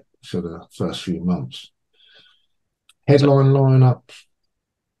ruin it for the first few months. So, Headline lineup: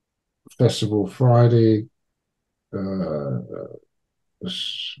 Festival Friday. Would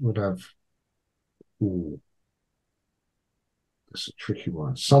have. Ooh, It's a tricky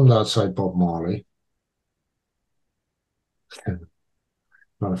one. Some I'd say Bob Marley. Trying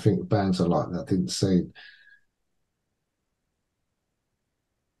to think of bands I like that I didn't see.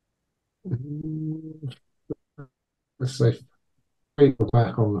 Let's say people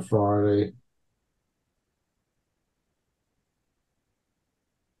back on the Friday.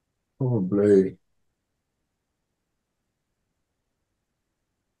 Probably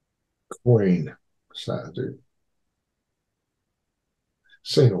Queen Saturday.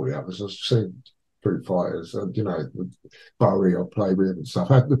 Seen all the others. I've seen Foo Fighters, and Bowie I play with and stuff.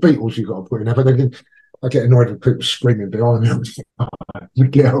 The Beatles you got to put in there, but again, I get annoyed with people screaming behind me. The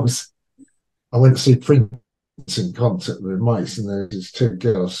girls. I went to see Prince in concert with mates, and there's these two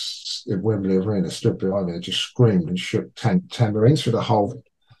girls in Wembley Arena stood behind me and just screamed and shook tambourines for the whole,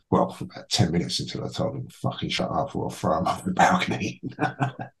 well, for about 10 minutes until I told them, fucking shut up or I'll throw them off the balcony.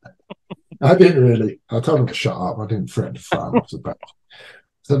 I didn't really. I told them to shut up. I didn't threaten to throw them off the balcony.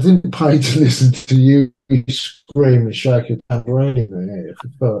 So I didn't pay to listen to you scream and shake a tambourine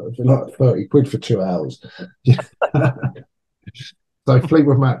for like 30 quid for 2 hours. So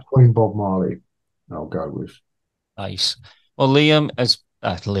Fleetwood Mac, Queen, Bob Marley, I'll go with. Nice. Well, Liam,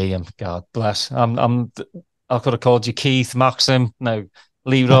 Liam, God bless. I could have called you Keith, Maxim. No,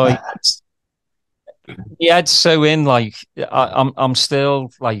 Leeroy. Yeah, it's so in. Like I'm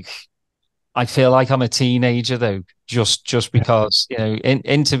still like I feel like I'm a teenager though, just because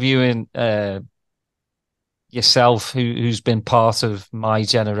interviewing yourself who's been part of my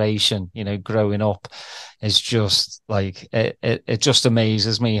generation, growing up, is just like it just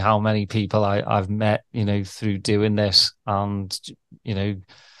amazes me how many people I've met, through doing this, and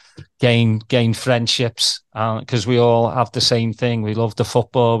gain friendships, because we all have the same thing. We love the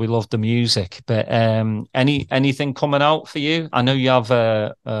football, we love the music. But anything coming out for you? I know you have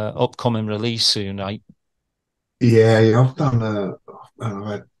a upcoming release soon, right? Yeah, I've done.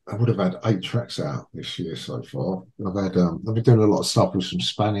 I would have had 8 tracks out this year so far. I've been doing a lot of stuff with some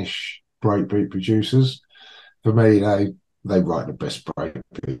Spanish breakbeat producers. For me, they write the best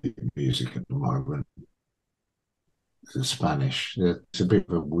breakbeat music at the moment. The Spanish. It's a bit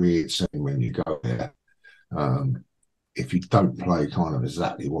of a weird thing when you go there. If you don't play kind of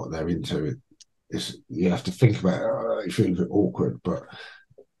exactly what they're into, you have to think about it. You feel a bit awkward, but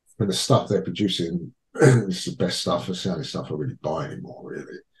for the stuff they're producing, it's the best stuff. It's the only stuff I really buy anymore,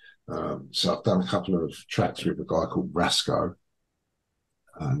 really. So I've done a couple of tracks with a guy called Rasco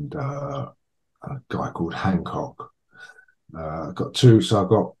and a guy called Hancock. I've got two, so I've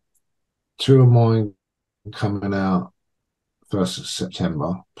got 2 of mine coming out 1st of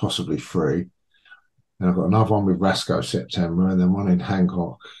September, possibly 3. And I've got another one with Rasco September, and then one in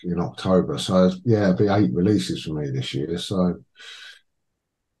Hancock in October. So yeah, it'll be 8 releases for me this year. So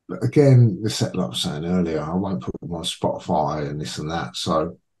again, the set like I was saying earlier, I won't put them on Spotify and this and that.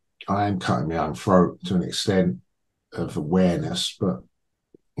 So I am cutting my own throat to an extent of awareness, but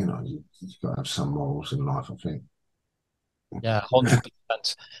you've got to have some morals in life, I think. Yeah,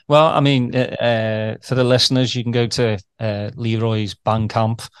 100%. Well, I mean, for the listeners, you can go to Leeroy's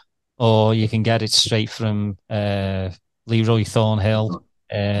Bandcamp, or you can get it straight from Leeroy Thornhill.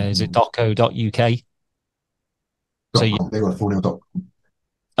 Is it .co.uk? So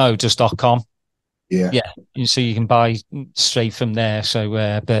oh, just .com. Yeah. Yeah. So you can buy straight from there. So,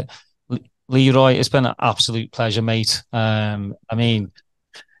 but Leeroy, it's been an absolute pleasure, mate. I mean,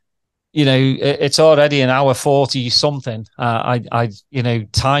 it's already an hour 40 something.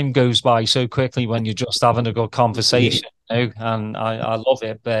 Time goes by so quickly when you're just having a good conversation, and I love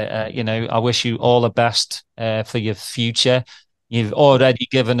it. But, I wish you all the best for your future. You've already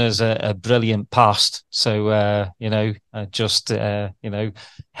given us a brilliant past. So,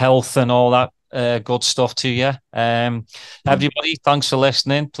 health and all that good stuff to you. Everybody, thanks for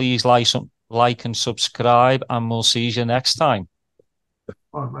listening. Please like and subscribe, and we'll see you next time.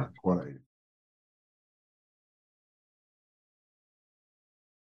 Oh, man, quality.